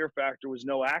that Fear Factor was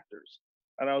no actors,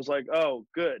 and I was like, oh,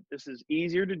 good. This is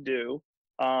easier to do.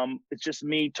 It's just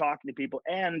me talking to people,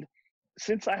 and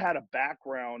since I had a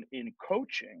background in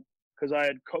coaching, because I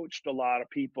had coached a lot of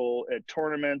people at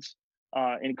tournaments,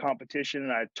 in competition,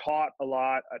 and I taught a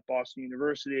lot at Boston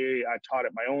University. I taught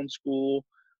at my own school.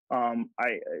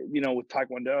 With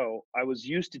Taekwondo, I was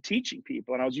used to teaching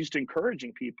people, and I was used to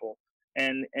encouraging people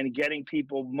and getting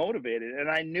people motivated.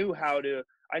 And I knew how to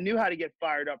get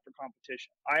fired up for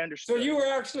competition. I understood. So you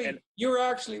were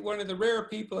actually one of the rare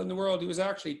people in the world who was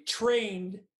actually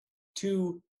trained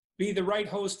to be the right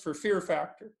host for Fear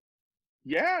Factor.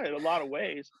 Yeah, in a lot of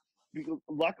ways.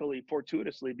 Luckily,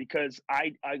 fortuitously, because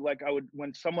I would,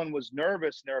 when someone was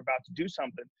nervous and they're about to do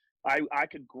something, I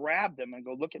could grab them and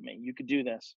go, look at me, you could do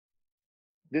this.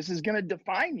 This is going to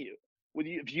define you.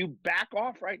 If you back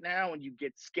off right now and you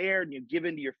get scared and you give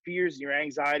in to your fears and your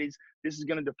anxieties, this is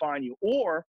going to define you.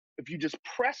 Or if you just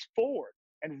press forward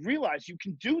and realize you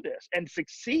can do this and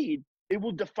succeed, it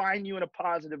will define you in a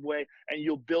positive way, and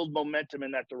you'll build momentum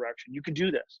in that direction. You can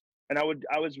do this. And I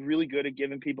was really good at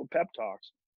giving people pep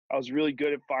talks. I was really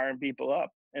good at firing people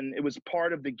up, and it was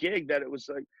part of the gig that it was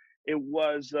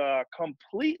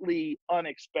completely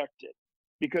unexpected,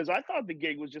 because I thought the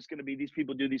gig was just going to be these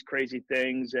people do these crazy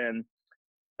things, and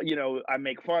I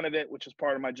make fun of it, which is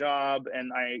part of my job, and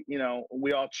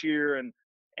we all cheer, and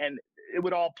it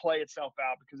would all play itself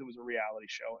out because it was a reality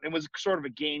show. It was sort of a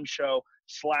game show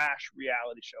 /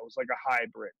 reality show. It was like a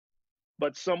hybrid.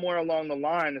 But somewhere along the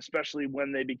line, especially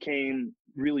when they became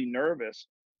really nervous,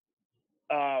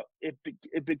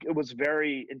 it was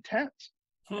very intense.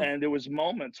 And there was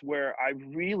moments where I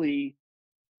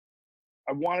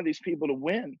wanted these people to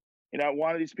win. I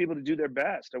wanted these people to do their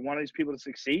best. I wanted these people to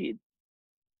succeed.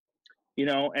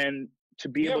 And to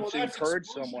be able to encourage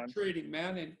someone. Trading,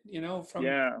 man, and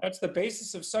that's the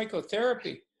basis of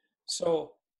psychotherapy.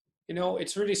 So,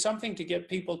 it's really something to get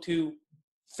people to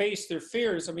face their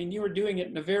fears. I mean, you were doing it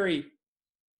in a very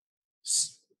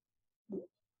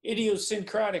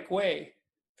idiosyncratic way,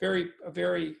 a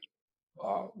very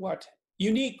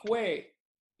unique way.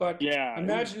 But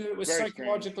imagine it was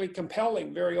psychologically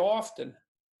compelling very often.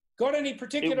 Got any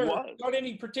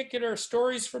particular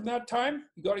stories from that time?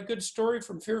 You got a good story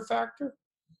from Fear Factor?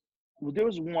 Well, there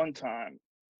was one time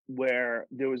where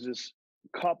there was this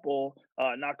a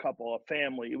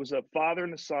family. It was a father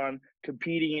and a son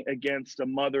competing against a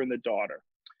mother and the daughter.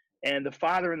 And the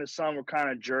father and the son were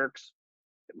kind of jerks,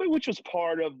 which was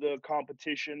part of the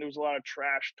competition. There was a lot of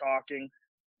trash talking,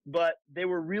 but they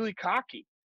were really cocky,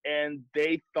 and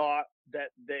they thought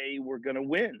that they were going to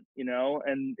win,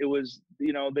 and it was, they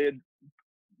had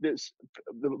the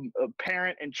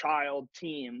parent and child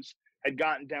teams had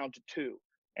gotten down to 2,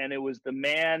 and it was the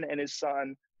man and his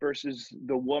son versus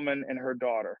the woman and her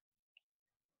daughter.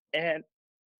 And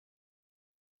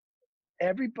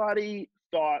everybody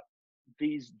thought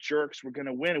these jerks were going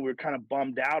to win, and we were kind of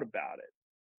bummed out about it.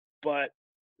 But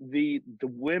the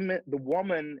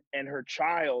woman and her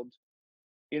child,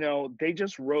 they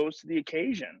just rose to the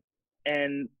occasion.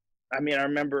 And I mean, I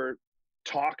remember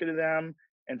talking to them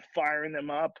and firing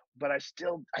them up, but I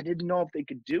didn't know if they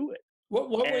could do it. What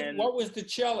was the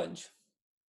challenge?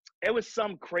 It was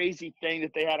some crazy thing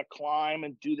that they had to climb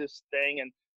and do this thing,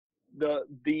 and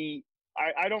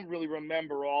I don't really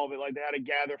remember all of it. Like, they had to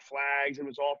gather flags. It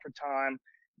was all for time.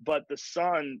 But the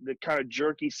son, the kind of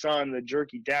jerky son, the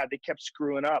jerky dad, they kept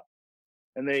screwing up,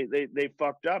 and they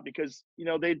fucked up because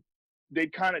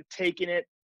they'd kind of taken it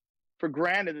for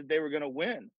granted that they were going to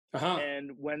win. Uh-huh.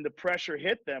 And when the pressure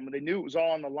hit them, they knew it was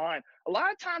all on the line. A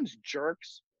lot of times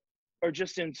jerks are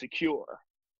just insecure.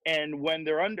 And when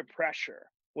they're under pressure,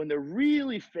 when they're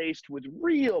really faced with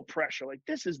real pressure, like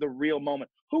this is the real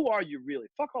moment. Who are you really?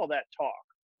 Fuck all that talk.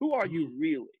 Who are you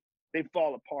really? They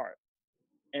fall apart.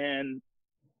 And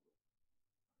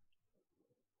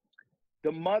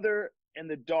the mother and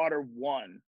the daughter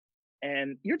won.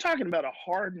 And you're talking about a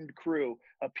hardened crew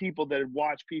of people that had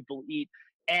watched people eat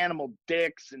animal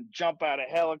dicks and jump out of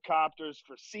helicopters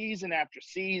for season after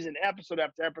season, episode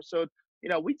after episode.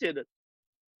 We did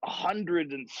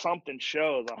 100 and something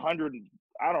shows, 100.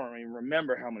 I don't even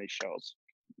remember how many shows.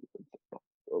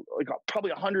 Like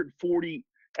probably 140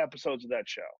 episodes of that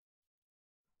show.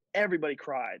 Everybody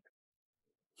cried.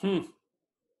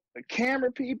 The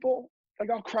camera people, like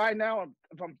I'll cry now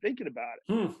if I'm thinking about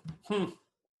it.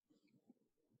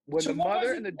 When the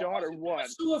mother and the daughter won.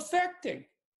 So affecting.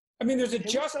 I mean, there's a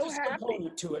justice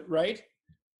component to it, right?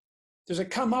 There's a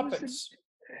comeuppance.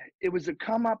 It was a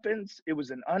comeuppance. It was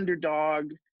an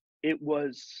underdog. It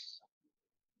was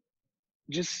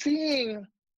just seeing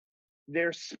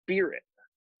their spirit,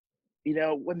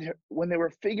 when they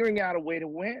were figuring out a way to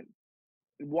win,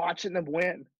 watching them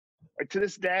win. Like to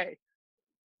this day.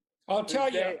 I'll tell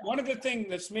you, one of the things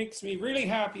that makes me really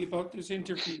happy about this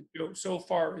interview so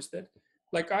far is that,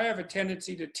 like, I have a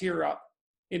tendency to tear up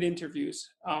in interviews,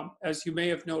 as you may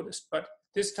have noticed, but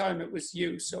this time it was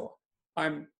you, so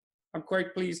I'm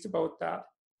quite pleased about that.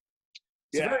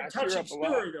 It's a very touching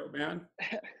story, though, man.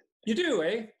 You do,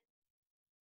 eh?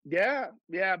 Yeah,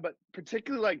 but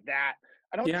particularly like that,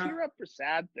 I don't tear up for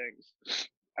sad things.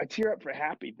 I tear up for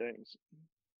happy things.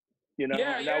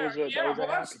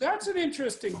 That's an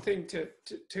interesting thing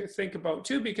to think about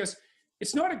too, because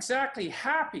it's not exactly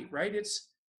happy, right? It's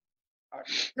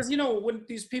because when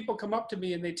these people come up to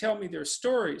me and they tell me their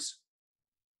stories,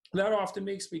 that often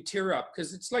makes me tear up,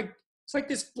 because it's like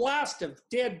this blast of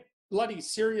dead, bloody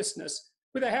seriousness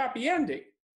with a happy ending.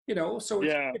 So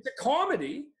it's a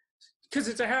comedy because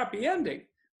it's a happy ending,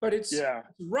 but it's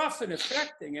rough and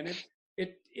affecting, and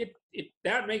it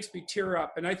that makes me tear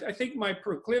up. And I think my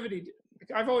proclivity,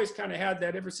 I've always kind of had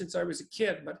that ever since I was a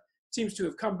kid, but it seems to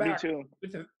have come back. Me too.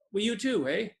 Well, you too,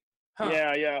 eh? Huh.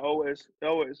 Yeah, always.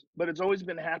 But it's always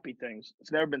been happy things.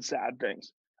 It's never been sad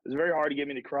things. It's very hard to get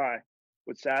me to cry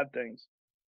with sad things.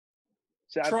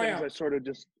 Triumph. Things I sort of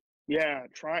just,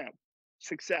 triumph,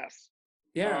 success.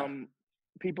 Yeah.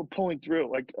 People pulling through,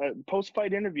 like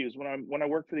post-fight interviews when I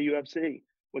work for the UFC.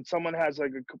 When someone has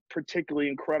like a particularly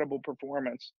incredible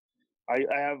performance, I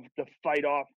have to fight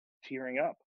off tearing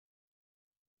up.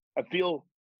 I feel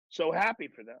so happy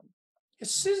for them.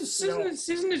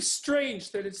 Isn't it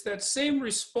strange that it's that same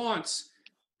response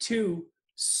to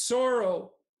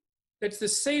sorrow? That's the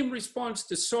same response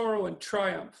to sorrow and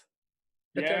triumph.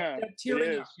 That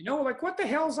tearing up. Like what the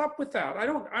hell's up with that? I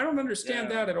don't understand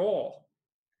that at all.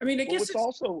 I mean, I guess it's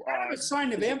also kind of a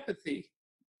sign of empathy.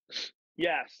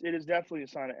 Yes, it is definitely a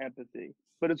sign of empathy.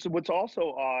 But what's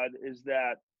also odd is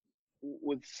that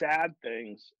with sad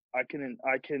things, I can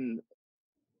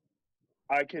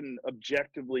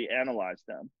objectively analyze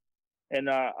them, and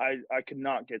I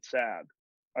cannot get sad.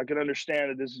 I can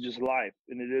understand that this is just life,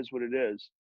 and it is what it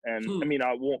is. And I mean,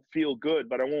 I won't feel good,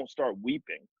 but I won't start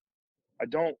weeping. I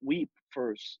don't weep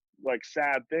for like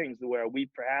sad things the way I weep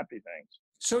for happy things.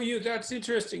 So that's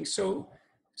interesting. So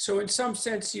in some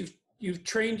sense, you've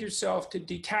trained yourself to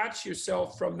detach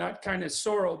yourself from that kind of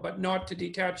sorrow, but not to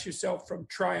detach yourself from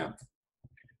triumph.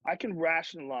 I can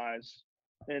rationalize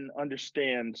and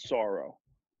understand sorrow.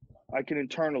 I can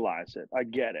internalize it. I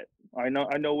get it. I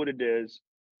know what it is.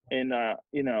 And,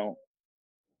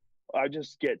 I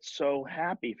just get so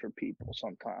happy for people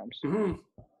sometimes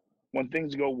when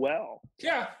things go well.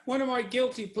 Yeah. One of my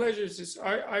guilty pleasures is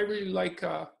I really like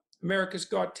America's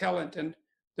Got Talent and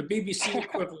the BBC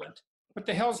equivalent. What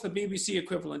the hell's the BBC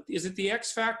equivalent? Is it the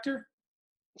X Factor?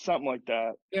 Something like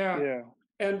that. Yeah.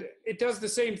 And it does the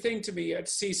same thing to me. I'd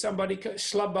see somebody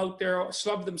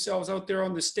slub themselves out there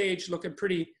on the stage looking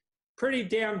pretty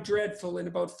damn dreadful in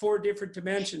about 4 different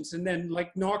dimensions, and then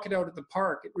like knock it out of the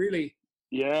park. It really,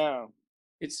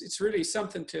 it's really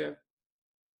something to,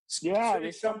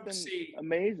 it's something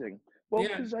amazing. Well,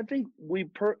 because I think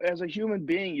as a human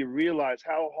being, you realize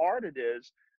how hard it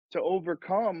is to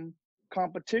overcome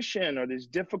competition or these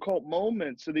difficult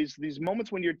moments, or these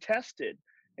moments when you're tested,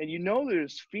 and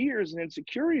there's fears and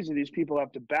insecurities that these people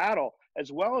have to battle,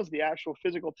 as well as the actual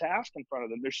physical task in front of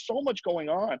them. There's so much going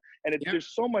on, and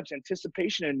there's so much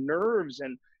anticipation and nerves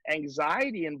and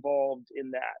anxiety involved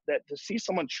in that to see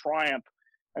someone triumph.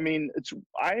 I mean,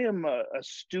 I am a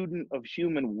student of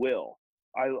human will.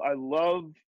 I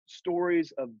love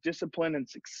stories of discipline and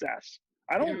success.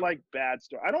 I don't like bad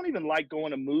stories. I don't even like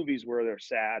going to movies where they're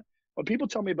sad. When people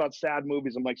tell me about sad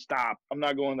movies, I'm like, stop. I'm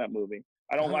not going to that movie.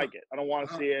 I don't like it. I don't want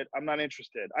to see it. I'm not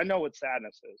interested. I know what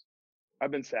sadness is.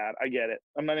 I've been sad. I get it.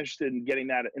 I'm not interested in getting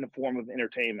that in a form of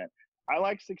entertainment. I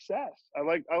like success. I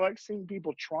like seeing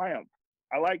people triumph.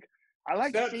 I like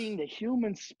seeing the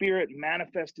human spirit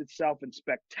manifest itself in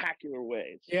spectacular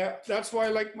ways. Yeah, that's why I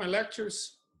like my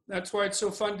lectures. That's why it's so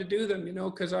fun to do them,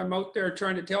 because I'm out there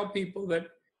trying to tell people that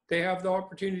they have the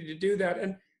opportunity to do that,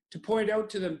 and to point out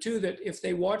to them too that if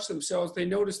they watch themselves, they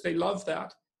notice they love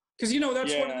that. Because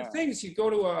that's one of the things. You go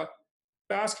to a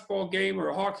basketball game or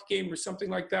a hockey game or something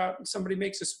like that, and somebody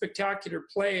makes a spectacular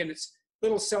play, and it's a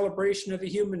little celebration of the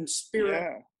human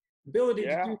spirit, ability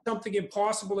to do something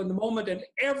impossible in the moment, and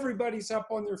everybody's up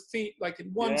on their feet like in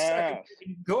 1 second.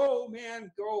 Go, man,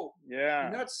 go.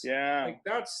 And that's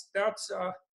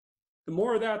the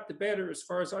more of that, the better, as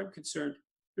far as I'm concerned.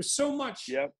 There's so much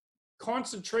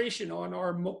concentration on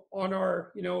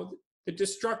our the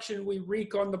destruction we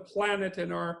wreak on the planet,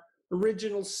 and our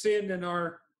original sin, and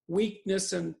our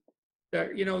weakness, and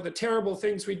the terrible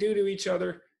things we do to each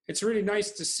other. It's really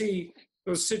nice to see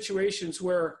those situations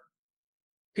where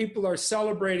people are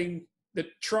celebrating the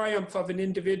triumph of an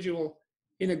individual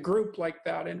in a group like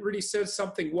that, and really says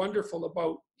something wonderful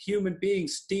about human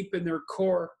beings deep in their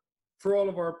core for all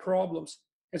of our problems.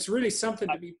 It's really something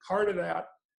to be part of that.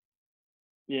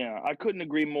 Yeah, I couldn't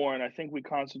agree more. And I think we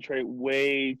concentrate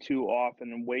way too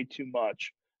often and way too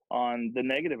much on the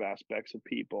negative aspects of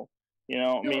people.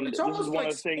 I mean, it's this almost is one like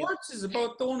of the things. Sports is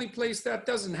about the only place that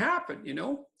doesn't happen.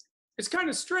 It's kind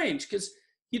of strange, because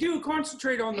you do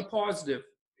concentrate on the positive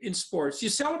in sports. You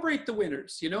celebrate the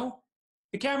winners.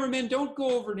 The cameramen don't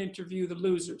go over and interview the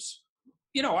losers.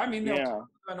 I mean, they'll talk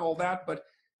and all that, but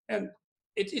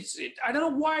it's I don't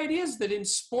know why it is that in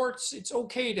sports it's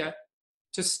okay to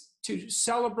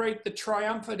celebrate the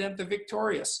triumphant and the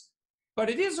victorious, but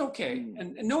it is okay,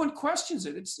 and no one questions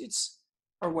it.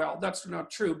 Or well, that's not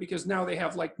true, because now they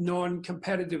have like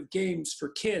non-competitive games for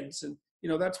kids, and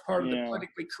that's part of the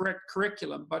politically correct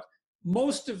curriculum. But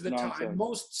most of the time,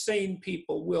 most sane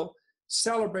people will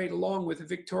celebrate along with a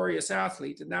victorious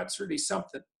athlete, and that's really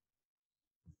something.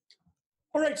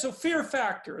 All right, so Fear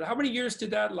Factor. How many years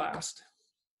did that last?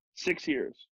 6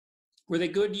 years. Were they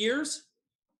good years?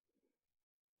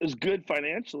 It was good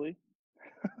financially.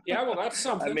 Yeah, well, that's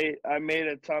something. I made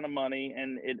a ton of money,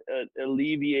 and it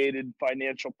alleviated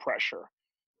financial pressure.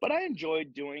 But I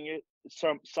enjoyed doing it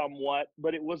somewhat,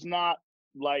 but it was not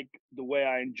like the way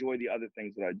I enjoy the other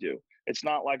things that I do. It's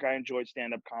not like I enjoy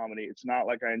stand-up comedy. It's not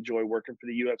like I enjoy working for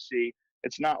the UFC.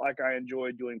 It's not like I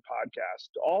enjoy doing podcasts.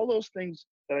 All those things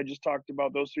that I just talked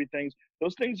about, those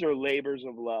things are labors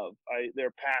of love.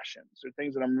 They're passions. They're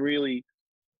things that I'm really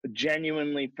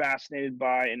genuinely fascinated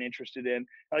by and interested in.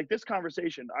 Like this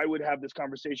conversation, I would have this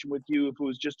conversation with you if it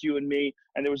was just you and me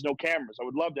and there was no cameras. I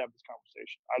would love to have this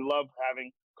conversation. I love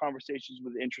having conversations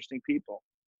with interesting people.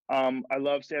 I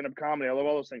love stand-up comedy. I love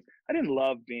all those things. I didn't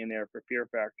love being there for Fear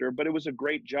Factor, but it was a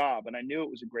great job, and I knew it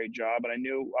was a great job, and I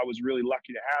knew I was really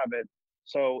lucky to have it.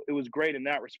 So it was great in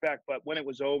that respect. But when it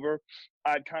was over,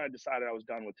 I'd kind of decided I was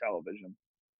done with television.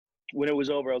 When it was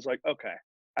over, I was like, okay,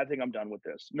 I think I'm done with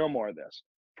this. No more of this.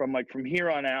 From here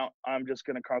on out, I'm just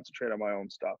going to concentrate on my own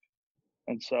stuff.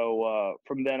 And so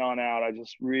from then on out, I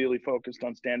just really focused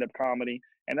on stand-up comedy.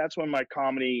 And that's when my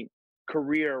comedy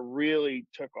career really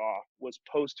took off, was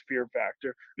post Fear Factor.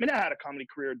 I mean, I had a comedy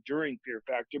career during Fear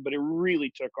Factor, but it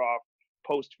really took off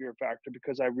post Fear Factor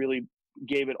because I really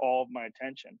gave it all of my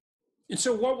attention. And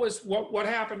so what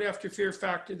happened after Fear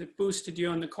Factor that boosted you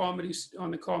on the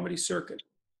comedy circuit?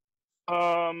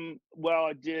 Well,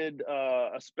 I did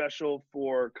a special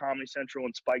for Comedy Central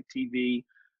and Spike TV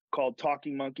called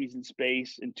Talking Monkeys in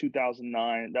Space in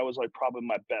 2009. That was like probably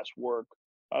my best work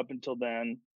up until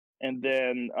then. And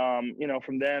then,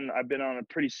 from then I've been on a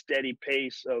pretty steady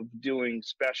pace of doing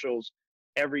specials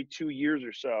every 2 years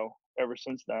or so ever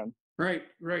since then. Right.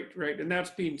 And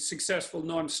that's been successful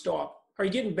nonstop. Are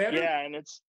you getting better?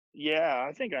 Yeah,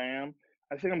 I think I am.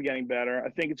 I think I'm getting better. I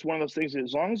think it's one of those things that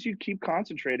as long as you keep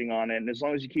concentrating on it and as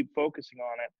long as you keep focusing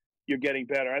on it, you're getting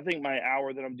better. I think my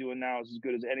hour that I'm doing now is as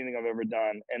good as anything I've ever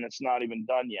done, and it's not even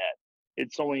done yet.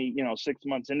 It's only, 6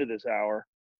 months into this hour,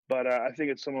 but I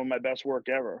think it's some of my best work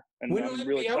ever, and I'm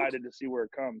really excited to see where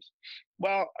it comes.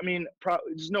 Well, I mean,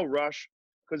 there's no rush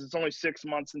because it's only 6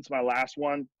 months since my last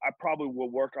one. I probably will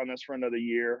work on this for another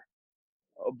year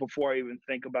before I even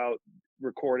think about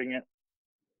recording it.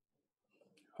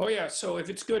 Oh yeah, so if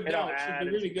it's good now, it should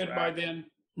be really good by then.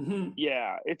 Mm-hmm.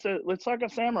 Yeah, it's like a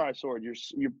samurai sword.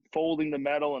 You're folding the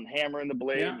metal and hammering the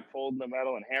blade. Yeah. You're folding the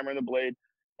metal and hammering the blade,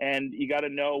 and you got to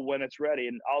know when it's ready.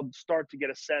 And I'll start to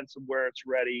get a sense of where it's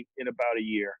ready in about a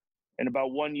year. In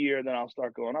about 1 year, then I'll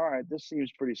start going, all right, this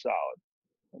seems pretty solid.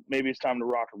 Maybe it's time to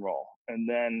rock and roll. And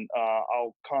then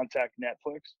I'll contact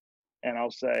Netflix, and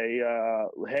I'll say,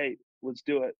 hey, let's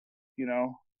do it.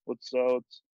 Let's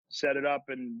set it up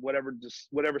in whatever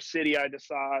city I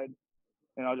decide,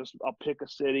 and I'll pick a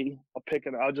city.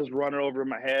 I'll just run it over in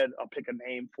my head. I'll pick a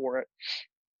name for it,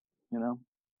 you know?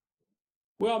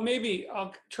 Well, maybe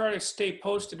I'll try to stay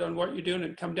posted on what you're doing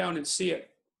and come down and see it.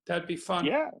 That'd be fun.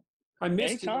 Yeah. I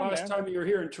missed you the Anytime, last man. time you were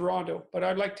here in Toronto, but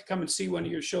I'd like to come and see one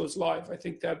of your shows live. I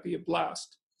think that'd be a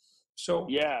blast. So,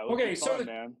 Yeah, it would okay, be fun,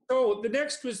 man. so the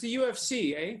next was the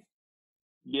UFC, eh?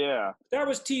 Yeah. That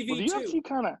was Well, TV the too.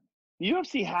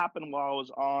 UFC happened while I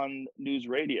was on news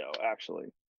radio, actually.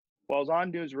 While I was on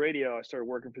news radio, I started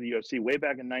working for the UFC way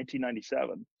back in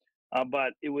 1997.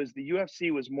 But the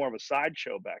UFC was more of a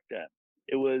sideshow back then.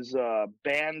 It was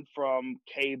banned from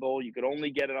cable. You could only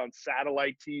get it on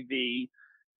satellite TV.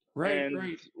 Right, And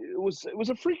right. it was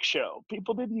a freak show.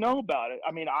 People didn't know about it.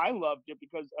 I mean, I loved it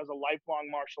because as a lifelong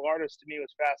martial artist, to me, it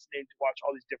was fascinating to watch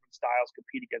all these different styles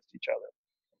compete against each other.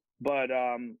 But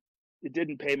it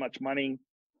didn't pay much money.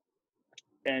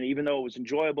 And even though it was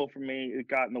enjoyable for me, it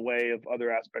got in the way of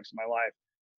other aspects of my life.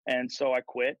 And so I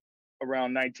quit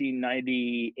around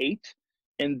 1998.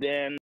 And then